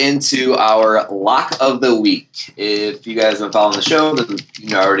jump into our lock of the week. If you guys have been following the show, then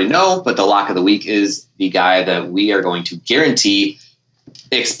you already know, but the lock of the week is the guy that we are going to guarantee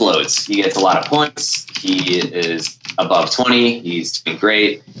explodes. He gets a lot of points. He is above 20. He's doing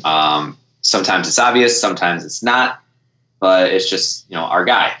great. Sometimes it's obvious, sometimes it's not, but it's just, our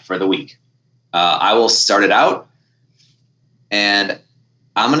guy for the week. I will start it out, and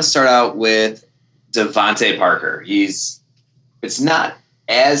I'm going to start out with Devontae Parker. It's not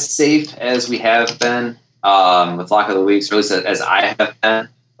as safe as we have been with lock of the weeks, or at least as I have been,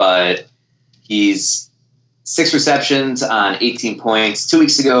 but he's 6 receptions on 18 points 2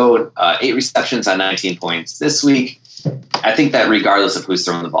 weeks ago, 8 receptions on 19 points this week. I think that regardless of who's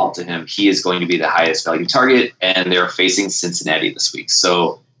throwing the ball to him, he is going to be the highest value target, and they're facing Cincinnati this week.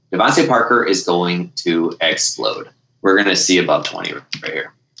 So Devontae Parker is going to explode. We're going to see above 20 right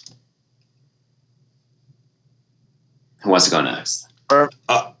here. Who wants to go next?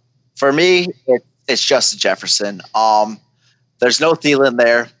 For me, it's Justin Jefferson. There's no Thielen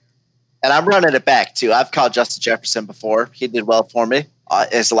there. And I'm running it back, too. I've called Justin Jefferson before. He did well for me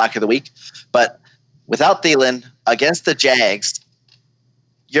as the lock of the week. But without Thielen, against the Jags,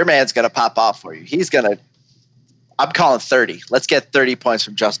 your man's going to pop off for you. He's going to – I'm calling 30. Let's get 30 points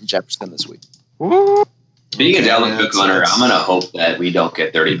from Justin Jefferson this week. Being a Dalvin Cook owner, I'm going to hope that we don't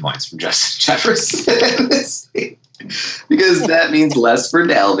get 30 points from Justin Jefferson this week, because that means less for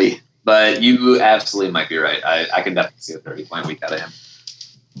Dalvy. But you absolutely might be right. I can definitely see a 30-point week out of him.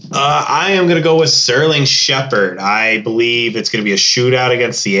 I am going to go with Sterling Shepard. I believe it's going to be a shootout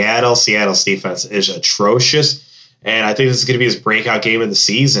against Seattle. Seattle's defense is atrocious. And I think this is going to be his breakout game of the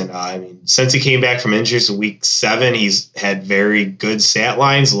season. I mean, since he came back from injuries in week 7, he's had very good stat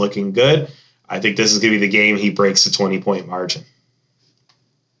lines, looking good. I think this is going to be the game he breaks the 20-point margin.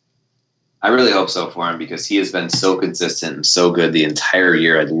 I really hope so for him because he has been so consistent and so good the entire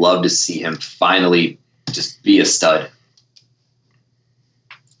year. I'd love to see him finally just be a stud.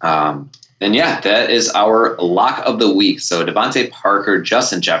 And yeah, that is our lock of the week. So Devontae Parker,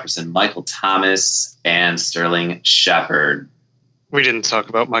 Justin Jefferson, Michael Thomas, and Sterling Shepard. We didn't talk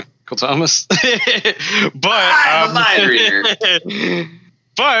about Michael Thomas, but I'm a mind reader.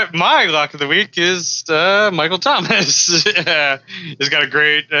 But my lock of the week is Michael Thomas. He's got a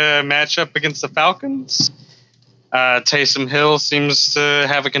great matchup against the Falcons. Taysom Hill seems to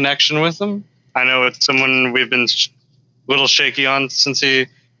have a connection with him. I know it's someone we've been a little shaky on since he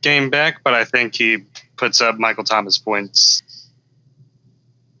came back, but I think he puts up Michael Thomas points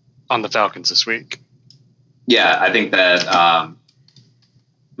on the Falcons this week. Yeah, I think that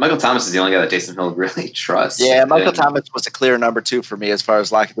Michael Thomas is the only guy that Taysom Hill really trusts. Yeah, Michael Thomas was a clear number 2 for me as far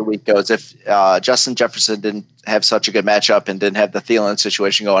as lock of the week goes. If Justin Jefferson didn't have such a good matchup and didn't have the Thielen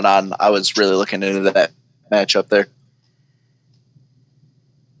situation going on, I was really looking into that matchup there.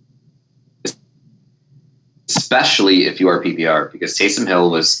 Especially if you are PPR, because Taysom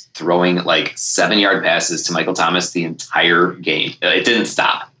Hill was throwing like 7-yard passes to Michael Thomas the entire game. It didn't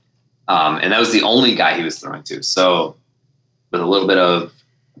stop. And that was the only guy he was throwing to. So with a little bit of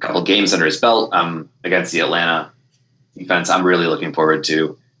a couple games under his belt against the Atlanta defense, I'm really looking forward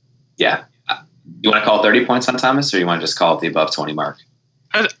to, yeah. You want to call 30 points on Thomas, or you want to just call it the above 20 mark?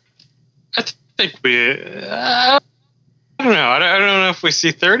 I think I don't know. I don't know if we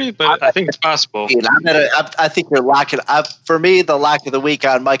see 30, but I think it's possible. I think you're locking up. For me, the lock of the week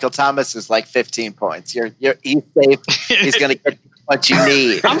on Michael Thomas is like 15 points. He's safe. He's going to get what you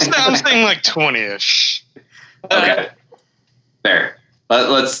need. I'm saying like 20-ish. Okay, fair.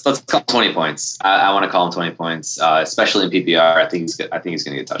 Let's call 20 points. I want to call him 20 points, especially in PPR. I think he's going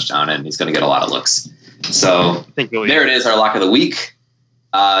to get a touchdown, and he's going to get a lot of looks. So there it is, our lock of the week.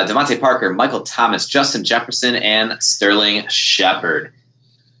 Devontae Parker, Michael Thomas, Justin Jefferson, and Sterling Shepard.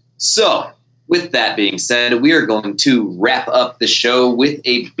 So, with that being said, we are going to wrap up the show with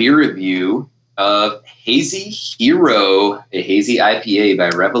a beer review of Hazy Hero, a hazy IPA by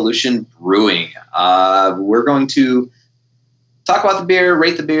Revolution Brewing. We're going to talk about the beer,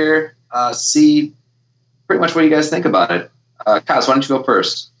 rate the beer, see pretty much what you guys think about it. Kaz, why don't you go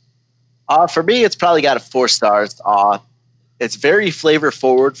first? For me, it's probably got a 4 stars. It's very flavor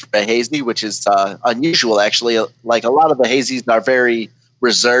forward for a hazy, which is unusual, actually. Like a lot of the hazies are very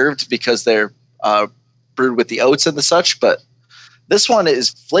reserved because they're brewed with the oats and the such. But this one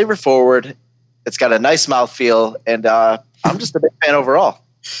is flavor forward. It's got a nice mouthfeel, and I'm just a big fan overall.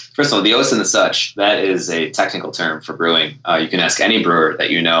 First of all, the oats and the such, that is a technical term for brewing. You can ask any brewer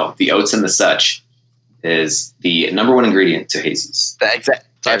that you know. The oats and the such is the number 1 ingredient to hazies.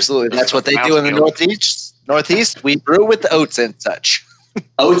 Absolutely. That's what they do in the Northeast, we brew with the oats and such.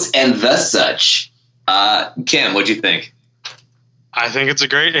 Oats and the such. Kim, what'd you think? I think it's a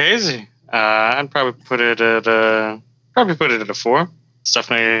great hazy. I'd probably put it at a 4. It's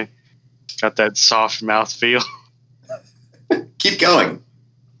definitely got that soft mouth feel. Keep going.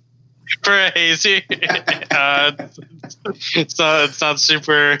 For a hazy, it's not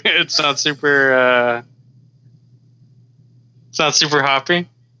super hoppy,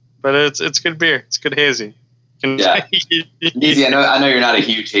 but it's good beer. It's good hazy. Yeah. Easy. I know you're not a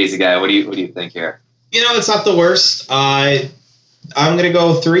huge hazy guy. What do you think here? It's not the worst. I'm gonna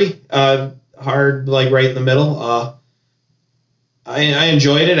go 3. Hard, like right in the middle. I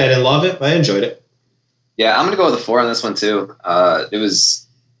enjoyed it. I didn't love it, but I enjoyed it. Yeah, I'm gonna go with a 4 on this one too. It was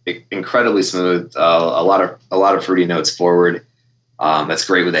incredibly smooth. A lot of fruity notes forward. That's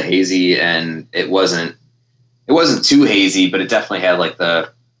great with a hazy, and it wasn't too hazy, but it definitely had like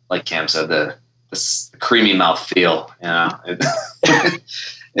Cam said, the creamy mouth feel.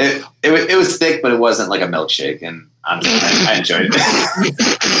 It was thick, but it wasn't like a milkshake, and I enjoyed it.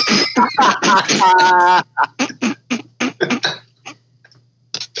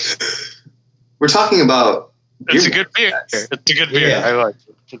 We're talking about. It's a good beer. It's a good beer. Yeah. I like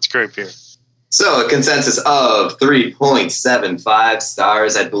it. It's great beer. So a consensus of 3.75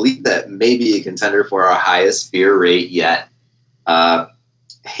 stars. I believe that may be a contender for our highest beer rate yet.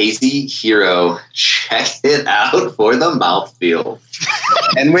 Hazy Hero, check it out for the mouthfeel.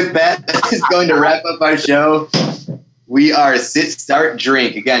 And with that is going to wrap up our show. We are Sit Start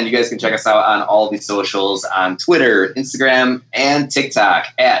Drink. Again, you guys can check us out on all the socials on Twitter, Instagram, and TikTok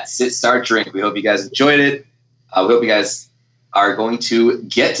at Sit Start Drink. We hope you guys enjoyed it. We hope you guys are going to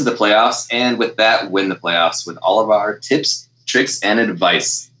get to the playoffs, and with that, win the playoffs with all of our tips, tricks, and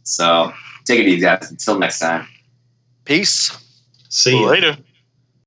advice. So take it easy, guys. Until next time. Peace. See you Later.